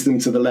have raised them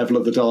to the level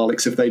of the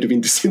Daleks if they'd have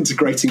been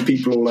disintegrating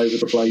people all over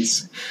the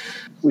place.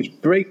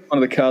 Which breaks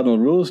one of the cardinal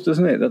rules,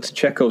 doesn't it? That's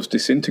Chekhov's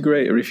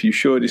disintegrator. If you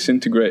show a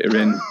disintegrator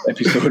in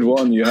episode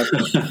 1, you have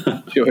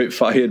to show it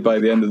fired by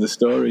the end of the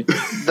story.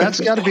 That's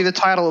got to be the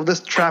title of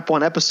this Trap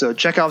One episode,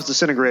 Chekhov's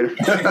disintegrator.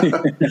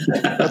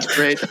 That's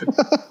great.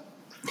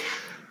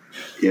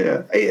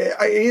 Yeah,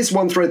 it is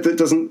one thread that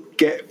doesn't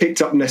get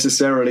picked up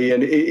necessarily,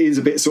 and it is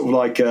a bit sort of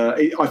like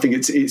I think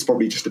it's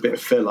probably just a bit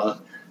of filler.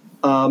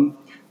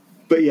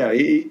 But yeah,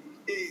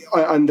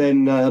 and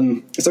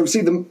then so we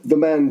see the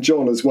man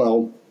John as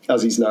well,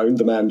 as he's known,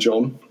 the man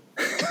John,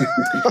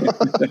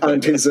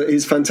 and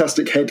his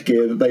fantastic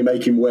headgear that they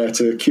make him wear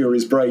to cure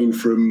his brain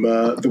from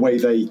the way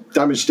they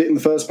damaged it in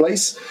the first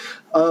place.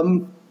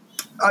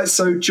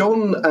 So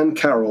John and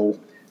Carol.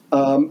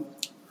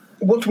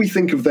 What do we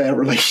think of their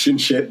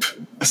relationship,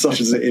 such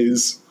as it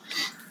is?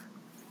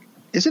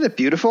 Isn't it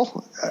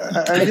beautiful?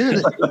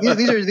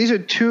 These are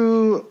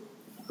two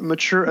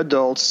mature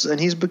adults, and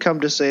he's become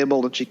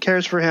disabled, and she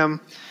cares for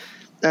him.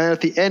 And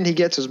at the end, he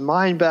gets his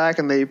mind back,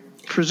 and they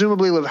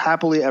presumably live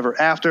happily ever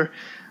after.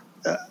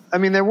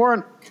 There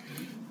weren't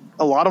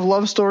a lot of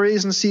love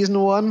stories in season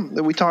 1.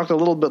 We talked a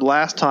little bit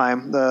last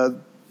time,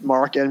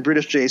 Mark and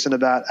British Jason,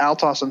 about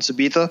Altos and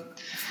Sabitha.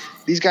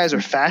 These guys are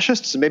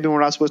fascists, and maybe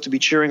we're not supposed to be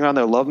cheering on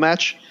their love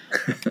match.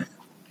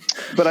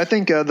 But I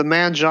think the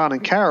man, John,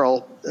 and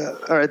Carol,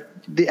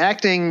 the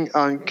acting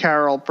on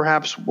Carol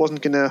perhaps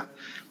wasn't going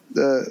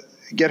to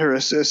get her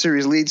a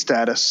series lead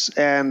status.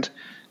 And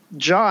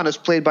John is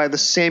played by the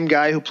same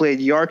guy who played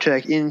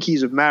Yartek in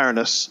Keys of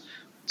Marinus.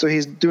 So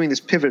he's doing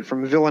this pivot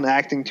from villain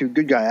acting to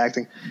good guy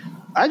acting.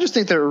 I just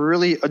think they're a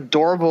really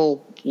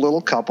adorable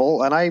little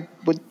couple, and I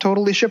would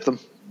totally ship them.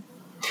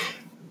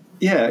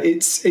 Yeah,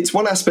 it's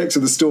one aspect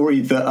of the story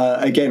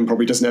that, again,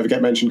 probably doesn't ever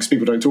get mentioned because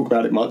people don't talk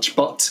about it much.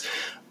 But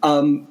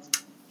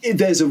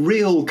there's a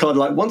real kind of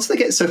like, once they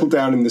get settled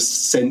down in the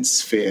sense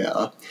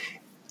sphere,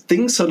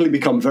 things suddenly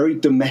become very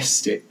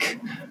domestic,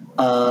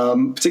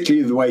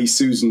 particularly the way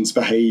Susan's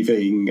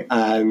behaving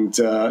and,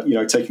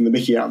 taking the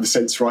mickey out of the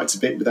Sensorites a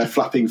bit with their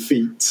flapping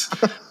feet.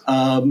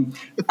 And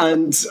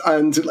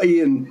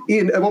Ian,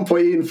 at one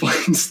point, Ian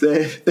finds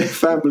their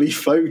family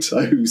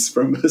photos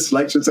from a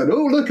selection saying,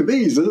 "Oh, look at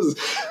these! There's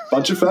a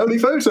bunch of family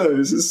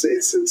photos.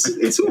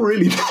 It's all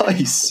really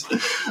nice.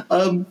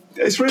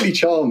 It's really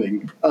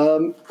charming."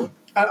 And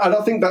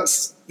I think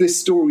that's this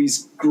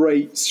story's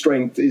great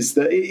strength, is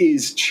that it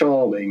is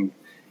charming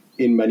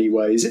in many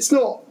ways. It's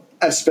not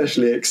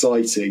especially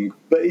exciting,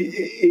 but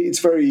it's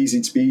very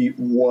easy to be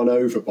won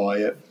over by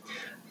it.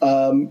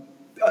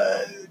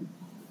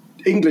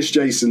 English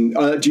Jason,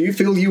 do you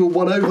feel you were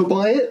won over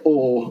by it,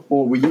 or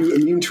were you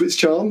immune to its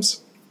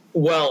charms?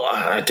 Well,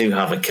 I do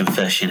have a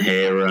confession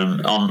here.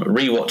 On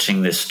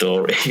rewatching this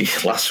story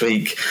last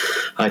week,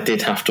 I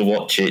did have to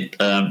watch it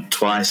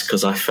twice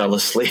because I fell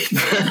asleep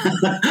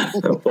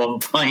at one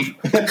point.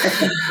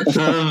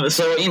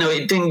 So,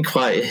 it didn't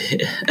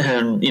quite,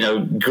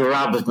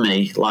 grab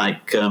me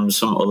like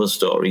some other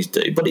stories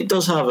do. But it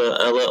does have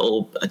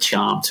a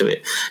charm to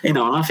it, and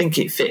I think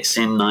it fits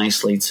in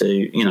nicely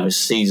to,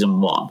 season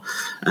 1.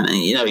 And,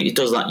 it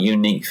does that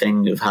unique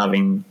thing of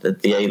having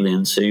the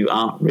aliens who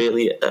aren't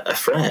really a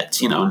threat.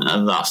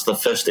 And that's the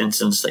first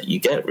instance that you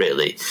get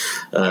really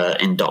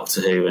in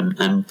Doctor Who,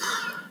 and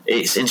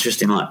it's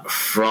interesting, like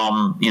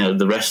from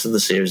the rest of the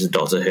series of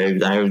Doctor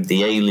Who, how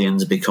the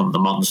aliens become the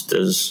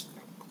monsters,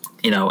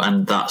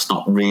 and that's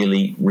not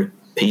really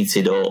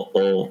repeated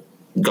or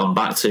gone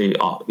back to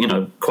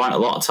quite a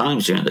lot of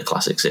times during the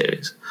classic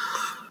series.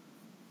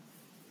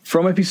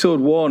 From episode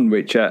 1,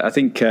 which I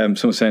think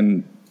someone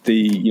saying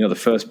the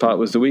first part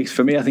was the weakest.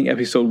 For me, I think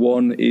episode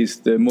 1 is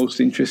the most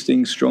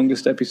interesting,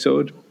 strongest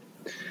episode.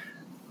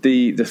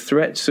 The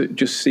threat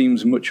just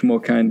seems much more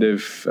kind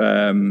of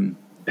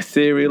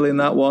ethereal in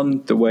that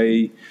one. The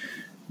way,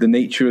 the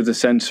nature of the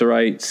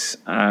Sensorites,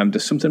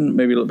 there's something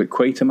maybe a little bit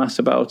Quatermass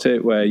about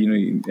it, where I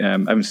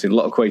haven't seen a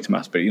lot of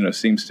Quatermass, but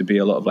seems to be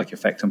a lot of like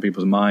effect on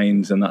people's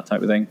minds and that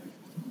type of thing,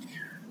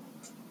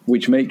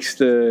 which makes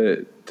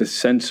the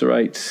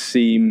Sensorites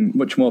seem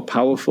much more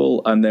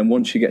powerful. And then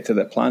once you get to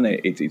their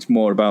planet, it's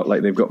more about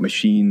like they've got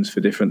machines for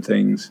different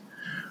things.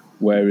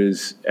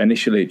 Whereas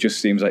initially it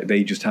just seems like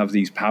they just have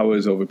these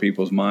powers over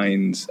people's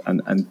minds,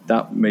 and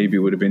that maybe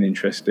would have been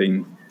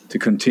interesting to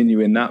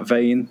continue in that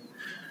vein,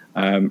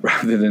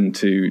 rather than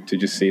to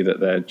just see that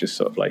they're just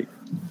sort of like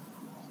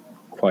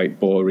quite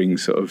boring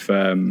sort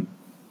of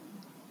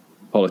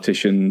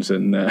politicians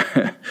and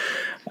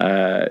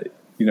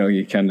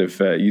you kind of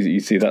you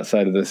see that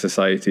side of the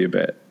society a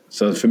bit.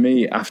 So for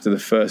me, after the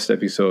first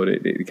episode,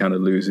 it kind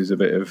of loses a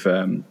bit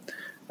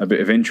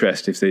of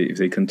interest if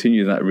they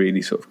continue that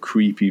really sort of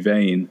creepy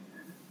vein.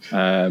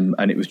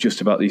 And it was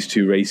just about these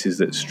two races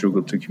that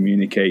struggled to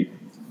communicate.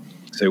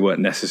 So they weren't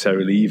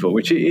necessarily evil,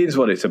 which is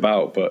what it's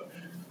about. But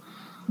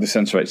the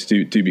Sensorites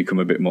do become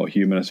a bit more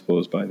human, I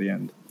suppose, by the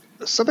end.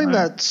 Something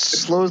that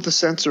slows the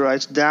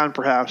Sensorites down,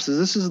 perhaps, is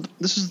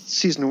this is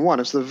season 1.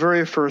 It's the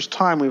very first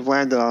time we've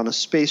landed on a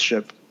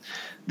spaceship.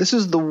 This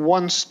is the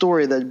one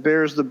story that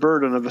bears the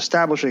burden of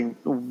establishing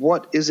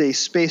what is a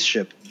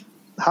spaceship.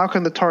 How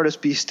can the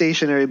TARDIS be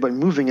stationary but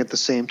moving at the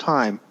same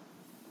time?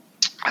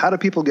 How do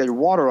people get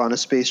water on a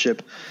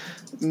spaceship?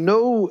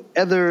 No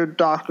other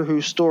Doctor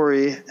Who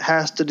story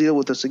has to deal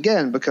with this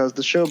again, because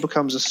the show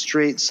becomes a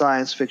straight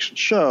science fiction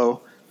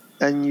show,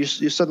 and you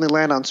suddenly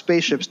land on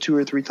spaceships 2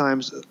 or 3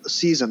 times a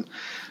season.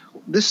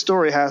 This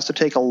story has to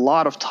take a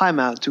lot of time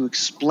out to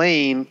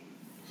explain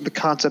the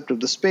concept of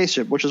the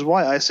spaceship, which is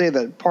why I say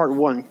that part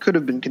 1 could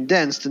have been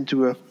condensed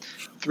into a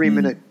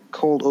 3-minute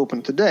cold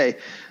open today.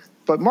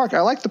 But Mark, I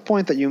like the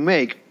point that you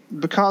make.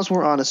 Because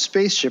we're on a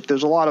spaceship,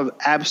 there's a lot of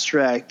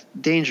abstract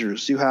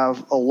dangers. You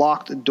have a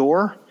locked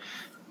door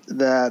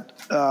that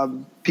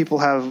people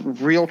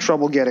have real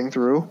trouble getting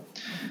through.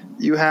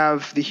 You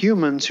have the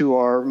humans who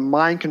are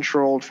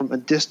mind-controlled from a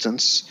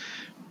distance.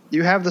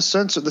 You have the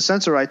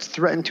Sensorites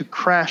threaten to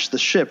crash the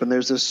ship, and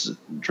there's this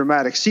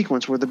dramatic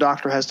sequence where the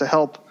Doctor has to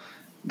help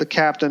the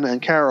captain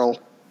and Carol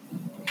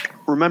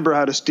remember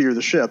how to steer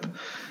the ship.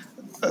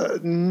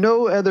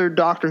 No other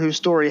Doctor Who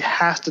story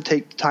has to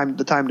take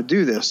the time to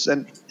do this,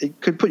 and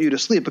it could put you to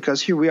sleep, because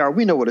here we are.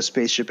 We know what a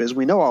spaceship is.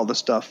 We know all this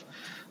stuff.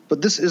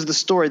 But this is the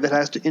story that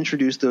has to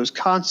introduce those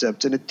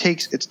concepts, and it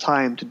takes its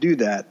time to do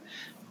that.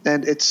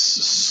 And it's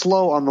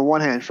slow on the one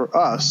hand for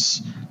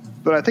us,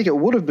 but I think it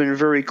would have been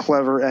very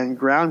clever and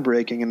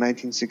groundbreaking in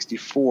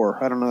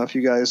 1964. I don't know if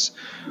you guys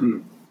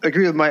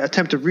agree with my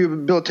attempt to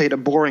rehabilitate a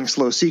boring,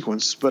 slow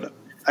sequence, but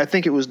I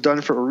think it was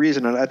done for a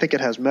reason, and I think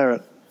it has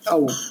merit.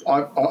 Oh,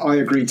 I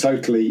agree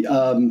totally.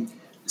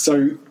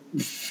 So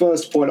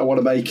first point I want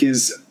to make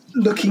is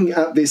looking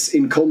at this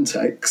in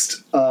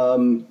context. I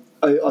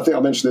think I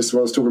mentioned this when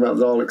I was talking about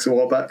the Daleks a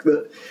while back,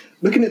 that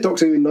looking at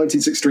Doctor Who in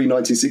 1963,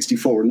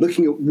 1964, and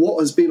looking at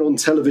what has been on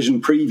television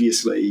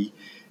previously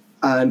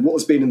and what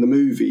has been in the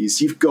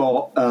movies, you've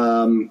got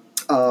the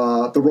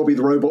Robbie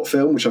the Robot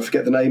film, which I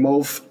forget the name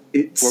of.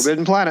 It's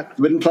Forbidden Planet.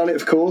 Forbidden Planet,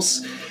 of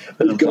course.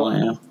 You've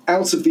got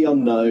Out of the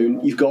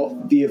Unknown. You've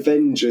got The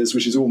Avengers,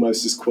 which is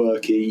almost as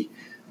quirky.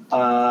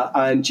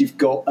 And you've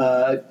got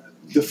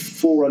the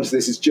forerunner to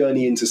this is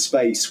Journey into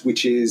Space,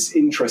 which is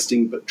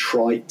interesting but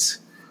trite.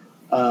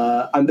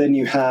 And then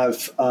you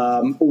have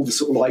all the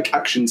sort of like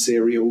action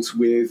serials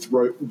with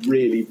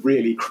really,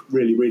 really,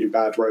 really, really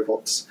bad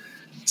robots.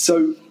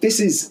 So this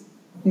is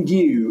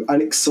new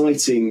and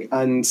exciting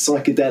and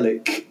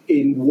psychedelic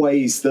in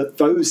ways that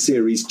those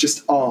series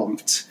just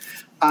aren't.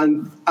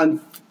 And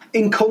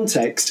in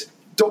context,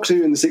 Doctor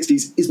Who in the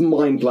 60s is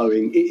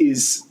mind-blowing. It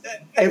is,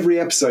 every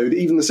episode,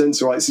 even the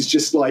Sensorites, is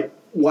just like,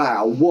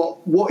 wow,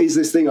 what is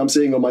this thing I'm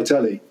seeing on my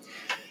telly?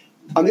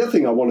 And the other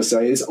thing I want to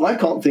say is I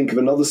can't think of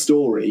another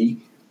story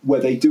where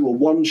they do a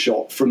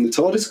one-shot from the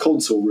TARDIS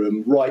console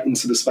room right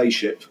into the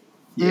spaceship.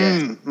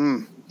 Yeah.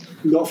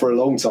 Not for a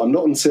long time.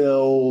 Not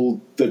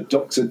until the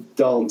Doctor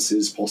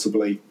dances,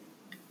 possibly.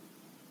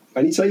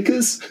 Any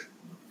takers?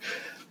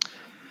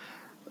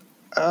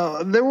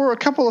 There were a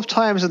couple of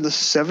times in the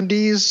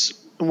 70s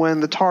when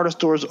the TARDIS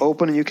doors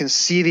open and you can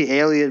see the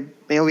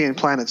alien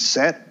planet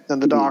set,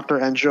 and the Doctor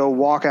and Jo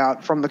walk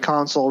out from the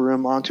console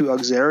room onto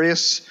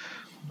Uxarius,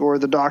 or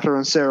the Doctor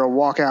and Sarah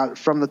walk out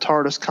from the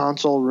TARDIS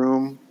console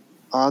room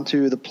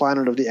onto the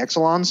planet of the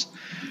Exilons.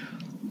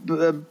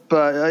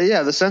 But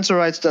yeah, the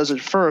Sensorites does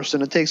it first,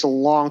 and it takes a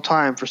long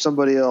time for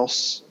somebody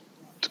else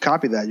to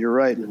copy that. You're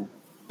right.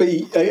 But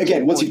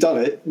again, once you've done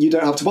it, you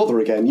don't have to bother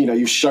again. You know,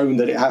 you've shown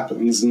that it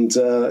happens, and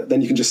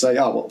then you can just say,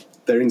 oh, well,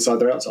 they're inside,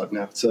 they're outside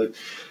now. So,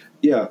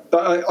 yeah.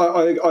 But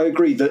I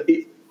agree that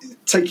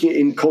taking it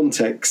in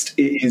context,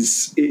 it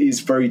is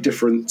very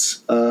different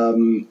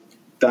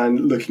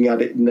than looking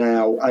at it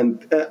now.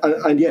 And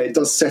yeah, it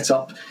does set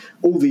up,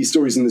 all these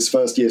stories in this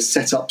first year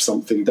set up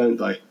something, don't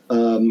they?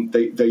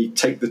 They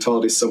take the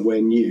TARDIS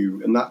somewhere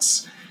new, and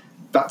that's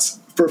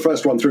for a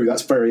first run through,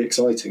 that's very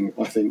exciting,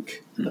 I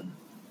think.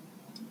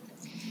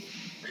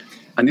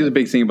 And the other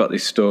big thing about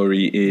this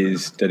story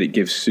is that it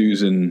gives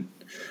Susan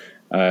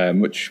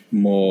much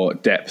more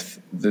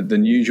depth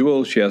than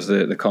usual. She has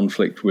the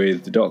conflict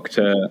with the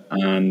Doctor,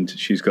 and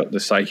she's got the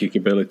psychic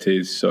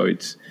abilities. So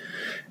it's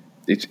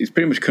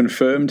pretty much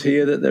confirmed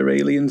here that they're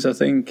aliens, I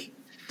think,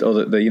 or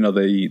that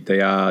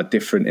they are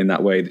different in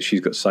that way, that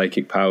she's got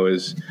psychic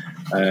powers.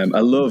 I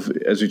love,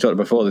 as we talked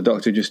before, the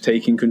Doctor just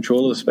taking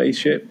control of the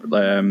spaceship.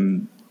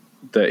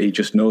 That he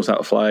just knows how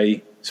to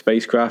fly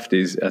spacecraft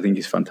is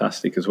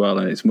fantastic as well,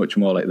 and it's much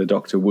more like the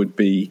Doctor would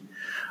be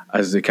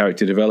as the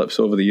character develops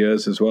over the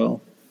years as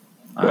well.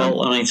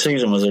 Well, I mean,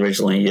 Susan was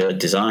originally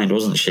designed,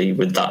 wasn't she,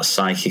 with that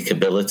psychic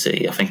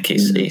ability? I think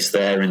it's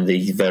there in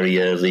the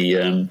very early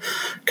kind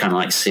of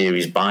like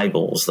series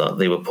Bibles that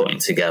they were putting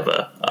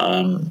together.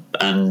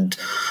 And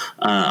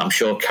I'm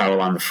sure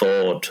Carol Ann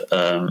Ford,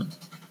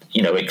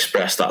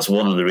 expressed that's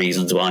one of the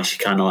reasons why she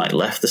kind of like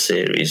left the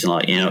series,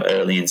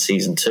 early in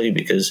season 2,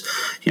 because,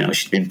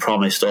 she'd been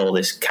promised all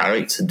this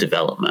character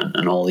development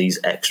and all these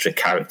extra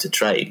character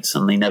traits,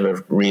 and they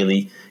never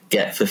really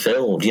get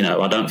fulfilled.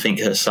 I don't think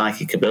her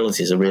psychic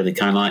abilities are really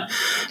kind of like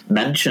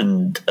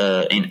mentioned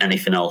in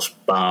anything else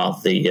bar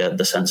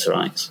the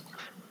Sensorites.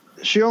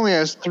 She only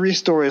has 3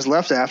 stories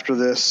left after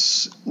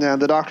this. Now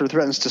the Doctor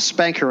threatens to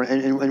spank her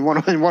in one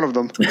of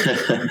them.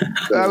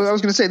 I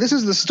was going to say, this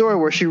is the story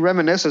where she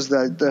reminisces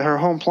that her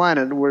home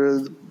planet, where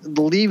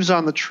the leaves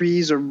on the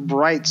trees are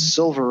bright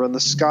silver and the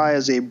sky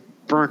is a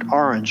burnt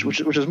orange, which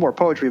is more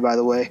poetry, by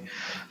the way.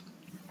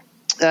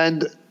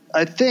 And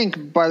I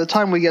think by the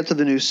time we get to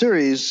the new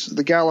series,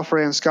 the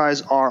Gallifreyan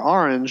skies are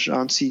orange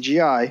on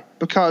CGI,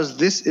 because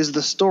this is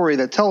the story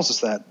that tells us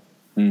that.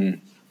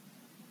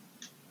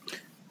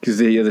 Because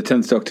the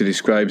 10th Doctor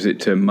describes it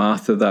to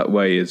Martha that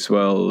way as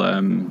well,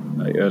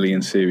 like early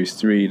in Series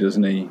 3,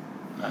 doesn't he?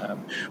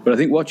 But I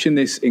think watching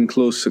this in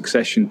close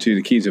succession to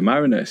the Keys of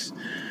Marinus,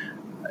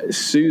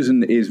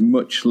 Susan is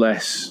much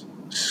less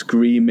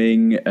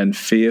screaming and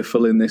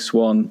fearful in this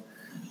one.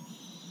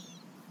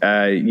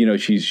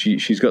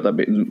 She's got that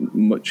bit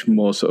much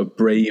more sort of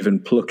brave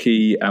and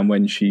plucky, and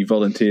when she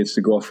volunteers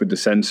to go off with the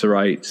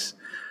Sensorites,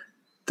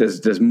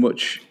 there's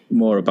much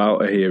more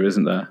about her here,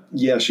 isn't there?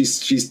 Yeah,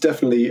 she's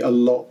definitely a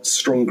lot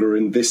stronger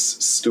in this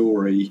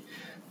story,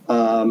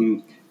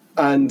 and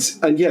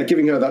yeah,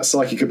 giving her that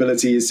psychic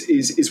ability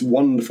is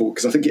wonderful,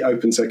 because I think it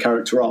opens her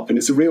character up, and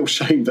it's a real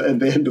shame that at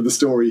the end of the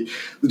story,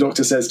 the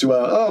Doctor says to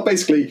her, "Oh,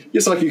 basically,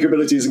 your psychic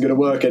ability isn't going to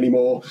work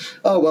anymore.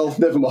 Oh well,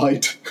 never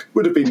mind.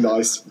 Would have been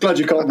nice. Glad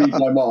you can't read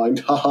my mind.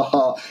 Ha ha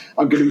ha.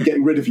 I'm going to be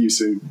getting rid of you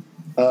soon."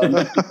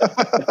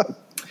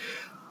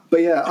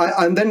 But yeah,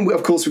 and then,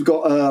 of course, we've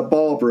got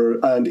Barbara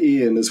and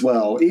Ian as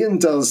well. Ian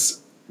does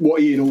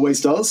what Ian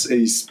always does.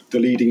 He's the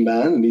leading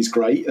man, and he's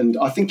great. And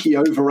I think he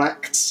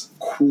overacts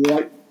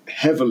quite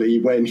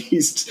heavily when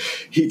he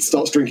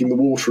starts drinking the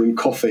water and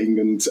coughing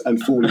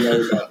and falling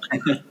over.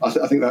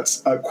 I think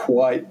that's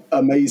quite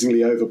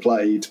amazingly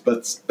overplayed,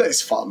 but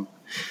it's fun.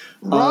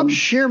 Rob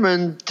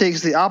Shearman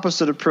takes the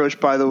opposite approach,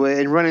 by the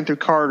way, in Running Through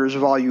Corridors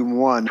Volume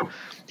 1.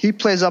 He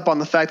plays up on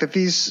the fact that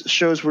these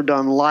shows were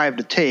done live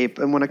to tape,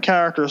 and when a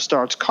character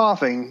starts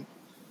coughing,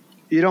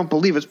 you don't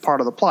believe it's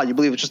part of the plot. You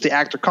believe it's just the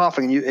actor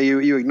coughing, and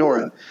you ignore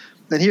it.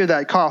 And here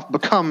that cough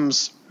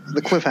becomes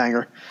the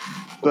cliffhanger.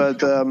 But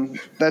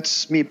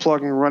that's me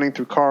plugging Running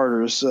Through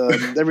Corridors.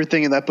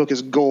 Everything in that book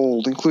is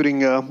gold,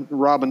 including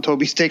Rob and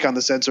Toby's take on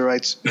the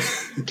Sensorites.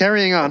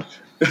 Carrying on.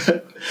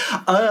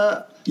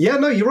 Yeah,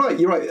 no, you're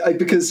right.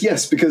 Because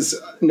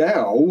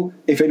now,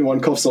 if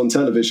anyone coughs on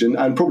television,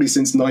 and probably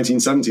since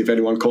 1970, if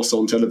anyone coughs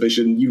on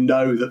television, you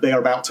know that they are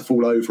about to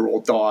fall over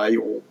or die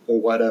or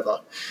whatever.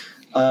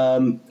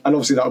 And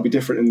obviously that would be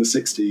different in the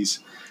 60s.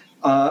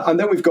 And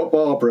then we've got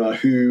Barbara,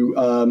 who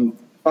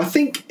I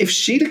think if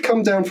she'd have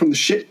come down from the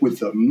ship with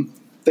them,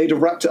 they'd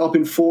have wrapped it up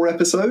in 4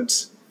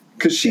 episodes,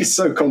 because she's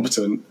so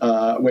competent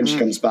when she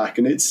comes back,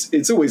 and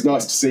it's always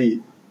nice to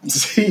see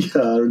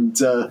her. And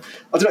I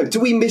don't know, do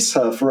we miss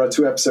her for our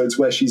 2 episodes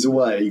where she's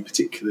away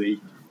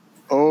particularly?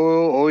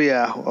 Oh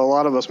yeah, a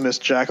lot of us miss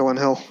Jacqueline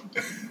Hill.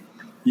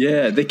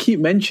 Yeah, they keep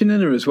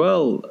mentioning her as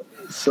well,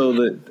 so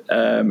that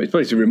it's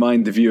probably to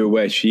remind the viewer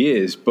where she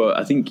is, but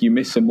I think you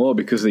miss her more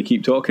because they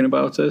keep talking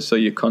about her, so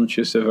you're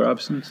conscious of her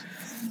absence.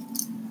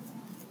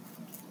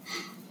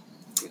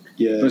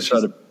 Yeah, I just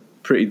had a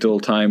pretty dull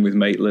time with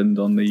Maitland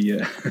on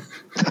the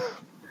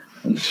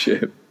on the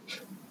ship.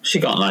 She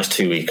got a nice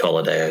 2-week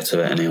holiday out of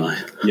it anyway.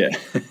 Yeah.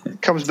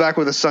 Comes back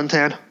with a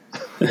suntan.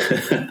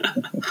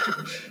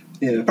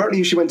 Yeah,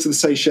 apparently she went to the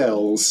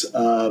Seychelles,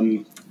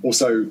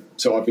 also,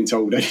 so I've been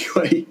told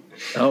anyway.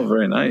 Oh,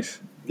 very nice.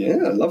 Yeah,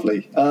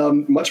 lovely.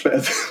 Much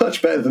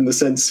better than the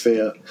Sense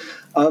Sphere.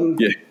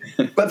 Yeah.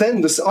 But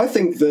then I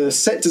think the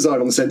set design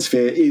on the Sense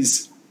Sphere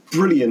is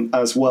brilliant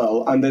as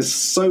well, and there's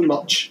so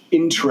much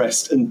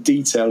interest and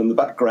detail in the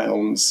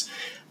backgrounds.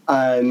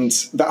 And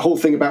that whole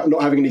thing about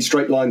not having any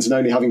straight lines and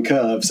only having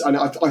curves, and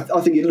I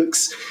think it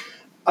looks,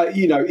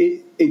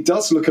 it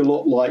does look a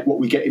lot like what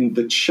we get in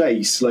The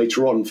Chase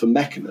later on for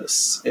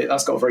Mechanus.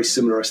 That's got a very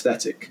similar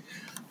aesthetic.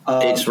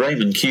 It's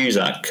Raymond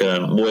Cusack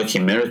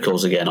working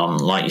miracles again on,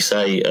 like you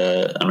say,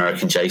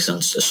 American Chase,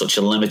 and such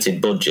a limited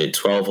budget,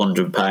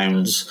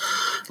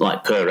 £1,200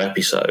 like per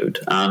episode,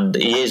 and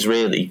he is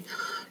really,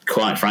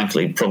 quite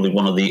frankly, probably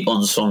one of the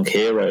unsung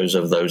heroes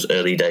of those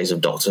early days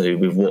of Doctor Who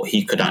with what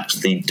he could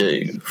actually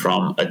do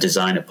from a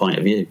designer point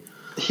of view.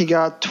 He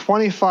got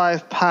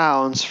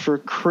 £25 for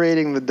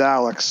creating the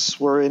Daleks,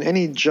 where in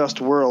any just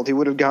world he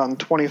would have gotten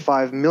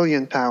 £25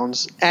 million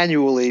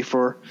annually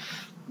for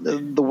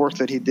the work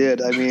that he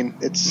did. I mean,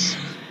 it's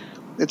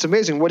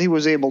amazing what he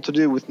was able to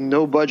do with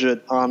no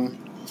budget on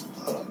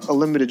a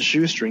limited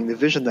shoestring, the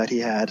vision that he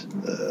had.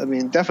 I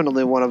mean,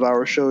 definitely one of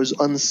our show's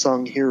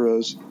unsung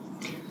heroes.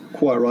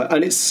 Quite right,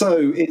 and it's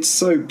so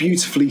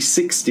beautifully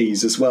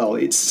 60s as well.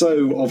 It's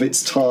so of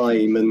its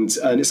time, and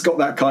it's got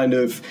that kind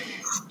of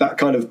I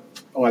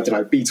don't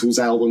know, Beatles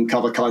album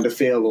cover kind of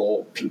feel,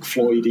 or Pink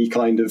Floyd-y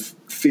kind of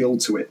feel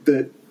to it.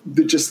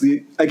 Just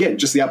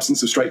the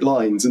absence of straight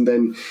lines, and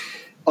then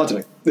I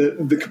don't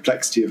know, the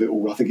complexity of it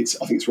all. I think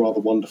it's rather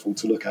wonderful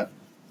to look at.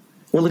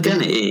 Well, again,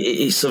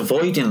 it's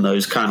avoiding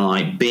those kind of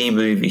like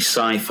B-movie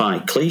sci-fi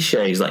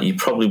cliches that you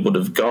probably would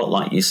have got,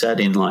 like you said,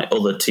 in like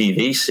other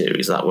TV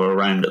series that were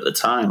around at the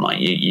time, like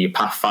your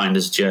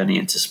Pathfinder's Journey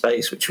into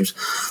Space, which was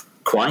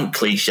quite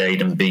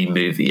cliched and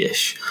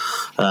B-movie-ish,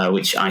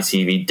 which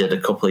ITV did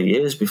a couple of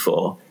years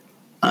before.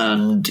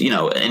 And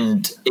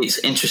it's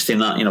interesting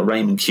that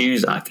Raymond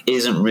Cusack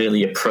isn't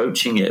really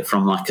approaching it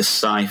from like a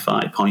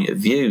sci-fi point of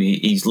view.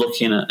 He's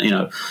looking at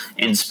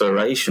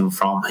inspiration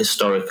from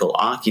historical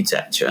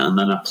architecture and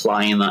then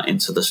applying that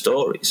into the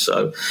story.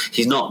 So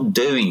he's not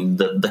doing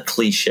the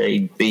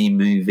cliched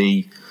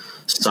B-movie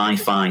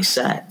sci-fi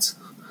set.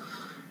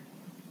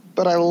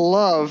 But I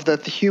love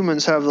that the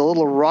humans have the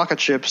little rocket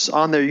ships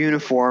on their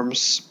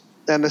uniforms.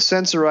 And the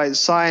Sensorite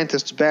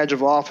scientist's badge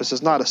of office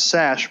is not a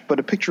sash, but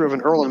a picture of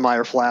an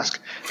Erlenmeyer flask.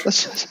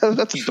 That's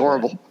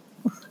adorable.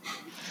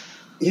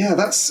 Yeah,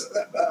 that's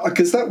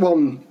because that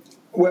one,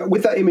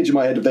 with that image in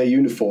my head of their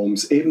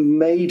uniforms, it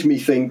made me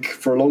think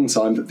for a long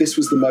time that this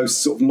was the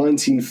most sort of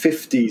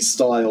 1950s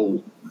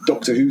style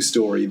Doctor Who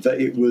story. That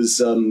it was,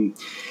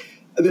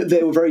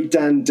 they were very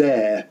Dan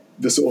Dare,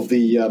 the sort of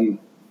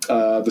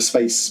the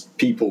space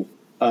people.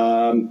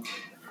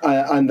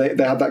 And they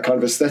had that kind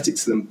of aesthetic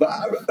to them. But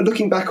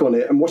looking back on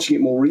it and watching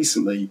it more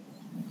recently,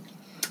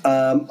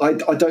 I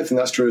don't think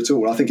that's true at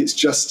all. I think it's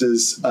just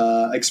as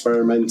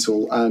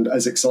experimental and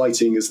as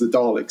exciting as the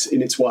Daleks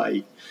in its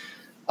way.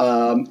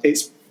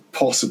 It's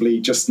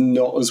possibly just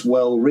not as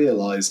well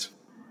realised.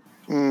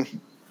 Don't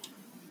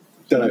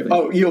know.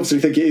 Oh, you obviously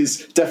think it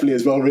is definitely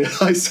as well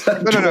realised.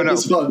 No.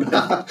 It's fun.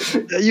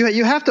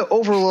 You have to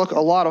overlook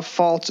a lot of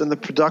faults in the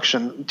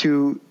production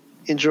to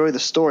enjoy the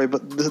story,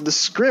 but the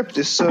script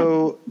is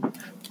so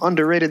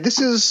underrated. This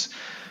is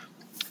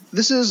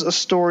a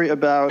story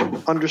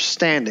about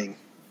understanding.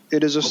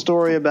 It is a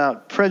story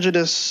about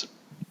prejudice.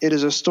 It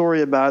is a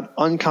story about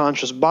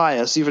unconscious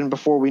bias, even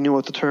before we knew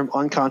what the term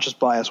unconscious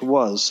bias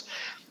was.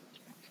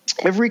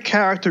 Every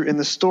character in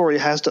the story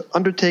has to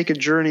undertake a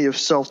journey of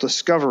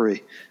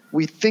self-discovery.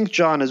 We think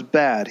John is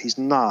bad. He's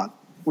not.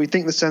 We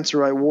think the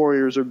Sensorite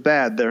warriors are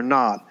bad. They're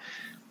not.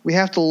 We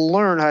have to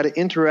learn how to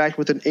interact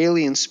with an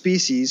alien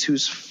species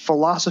whose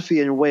philosophy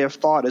and way of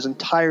thought is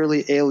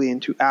entirely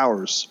alien to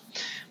ours.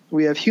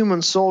 We have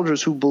human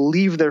soldiers who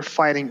believe they're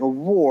fighting a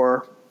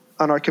war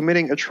and are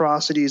committing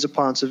atrocities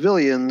upon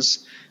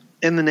civilians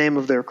in the name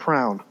of their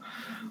crown.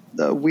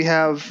 We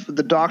have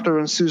the Doctor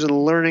and Susan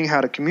learning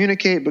how to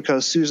communicate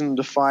because Susan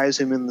defies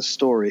him in the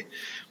story.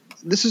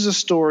 This is a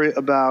story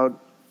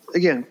about,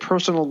 again,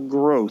 personal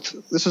growth.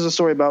 This is a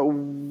story about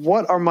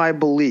what are my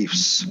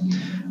beliefs?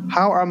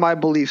 How are my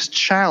beliefs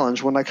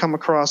challenged when I come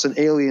across an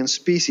alien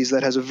species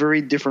that has a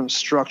very different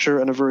structure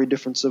and a very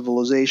different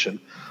civilization?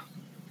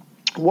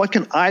 What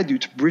can I do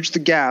to bridge the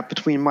gap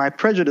between my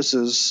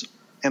prejudices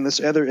and this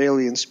other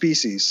alien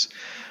species?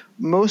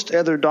 Most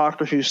other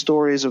Doctor Who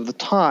stories of the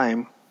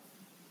time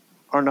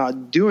are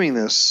not doing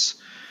this,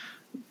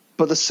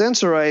 but The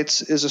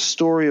Sensorites is a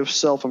story of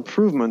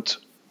self-improvement,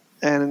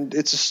 and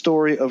it's a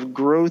story of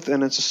growth,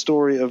 and it's a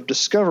story of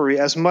discovery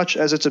as much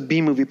as it's a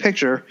B-movie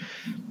picture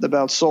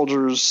about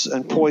soldiers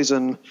and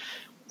poison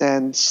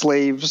and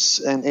slaves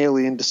and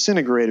alien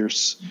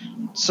disintegrators.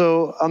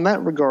 So on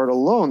that regard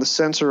alone, The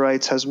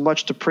Sensorites has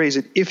much to praise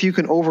it if you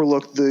can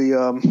overlook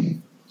the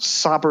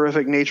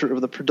soporific nature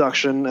of the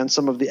production and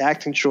some of the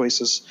acting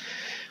choices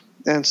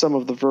and some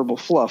of the verbal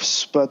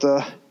fluffs. But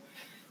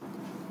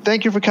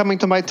thank you for coming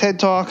to my TED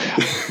Talk,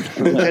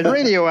 TED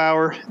Radio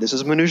Hour. This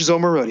is Manoush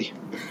Zomorodi.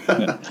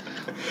 I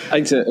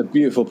think it's a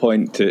beautiful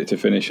point to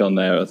finish on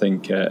there. I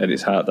think at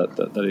its heart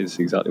that is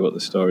exactly what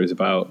the story is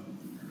about.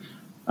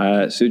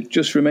 So it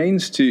just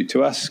remains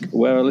to ask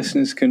where our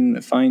listeners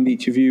can find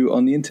each of you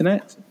on the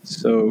internet.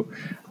 So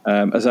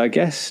as our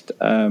guest,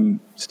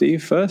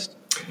 Steve first.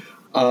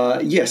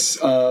 Yes,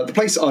 the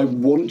place I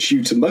want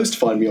you to most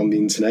find me on the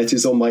internet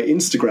is on my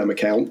Instagram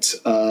account,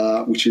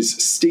 which is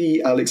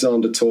Ste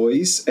Alexander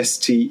Toys,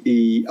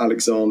 STE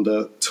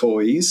Alexander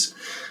Toys.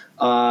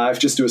 If you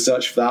just do a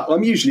search for that,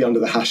 I'm usually under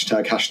the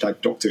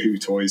hashtag Doctor Who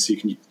Toys, so you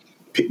can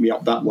pick me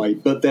up that way.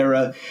 But there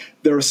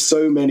are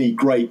so many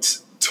great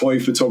toy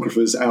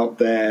photographers out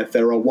there.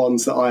 There are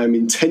ones that I am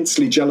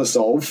intensely jealous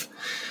of,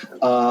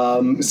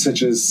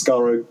 such as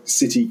Skaro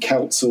City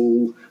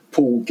Council,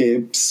 Paul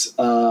Gibbs,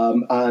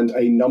 and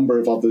a number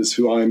of others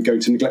who I am going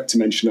to neglect to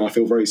mention, and I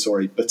feel very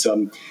sorry. But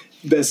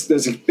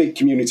there's a big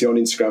community on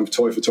Instagram for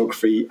toy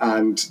photography,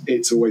 and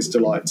it's always a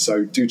delight.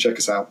 So do check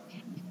us out.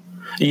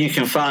 You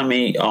can find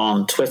me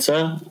on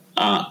Twitter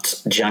at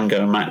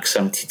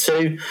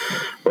DjangoMac72,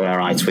 where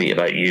I tweet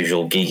about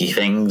usual geeky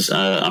things.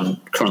 I'm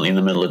currently in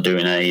the middle of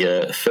doing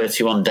a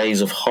 31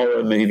 Days of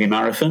Horror movie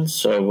marathon,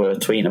 so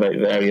tweeting about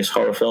various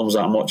horror films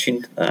that I'm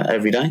watching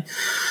every day.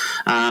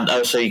 And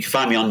also you can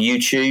find me on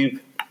YouTube.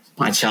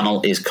 My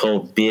channel is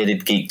called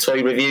Bearded Geek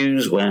Toy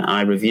Reviews, where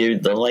I review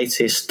the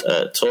latest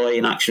toy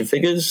and action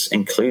figures,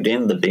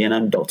 including the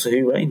B&M Doctor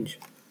Who range.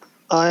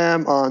 I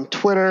am on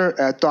Twitter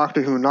at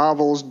Doctor Who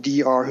Novels,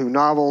 Dr. Who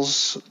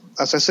Novels.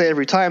 As I say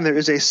every time, there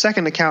is a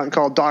second account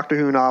called Doctor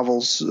Who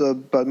Novels,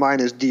 but mine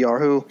is Dr.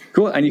 Who.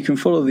 Cool, and you can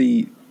follow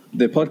the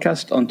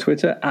podcast on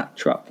Twitter at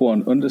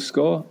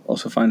trap1_.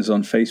 Also find us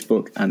on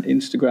Facebook and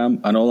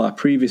Instagram, and all our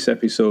previous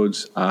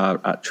episodes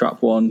are at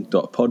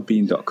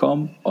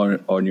trap1.podbean.com or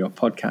on your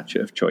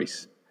podcatcher of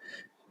choice.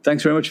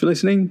 Thanks very much for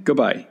listening.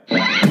 Goodbye.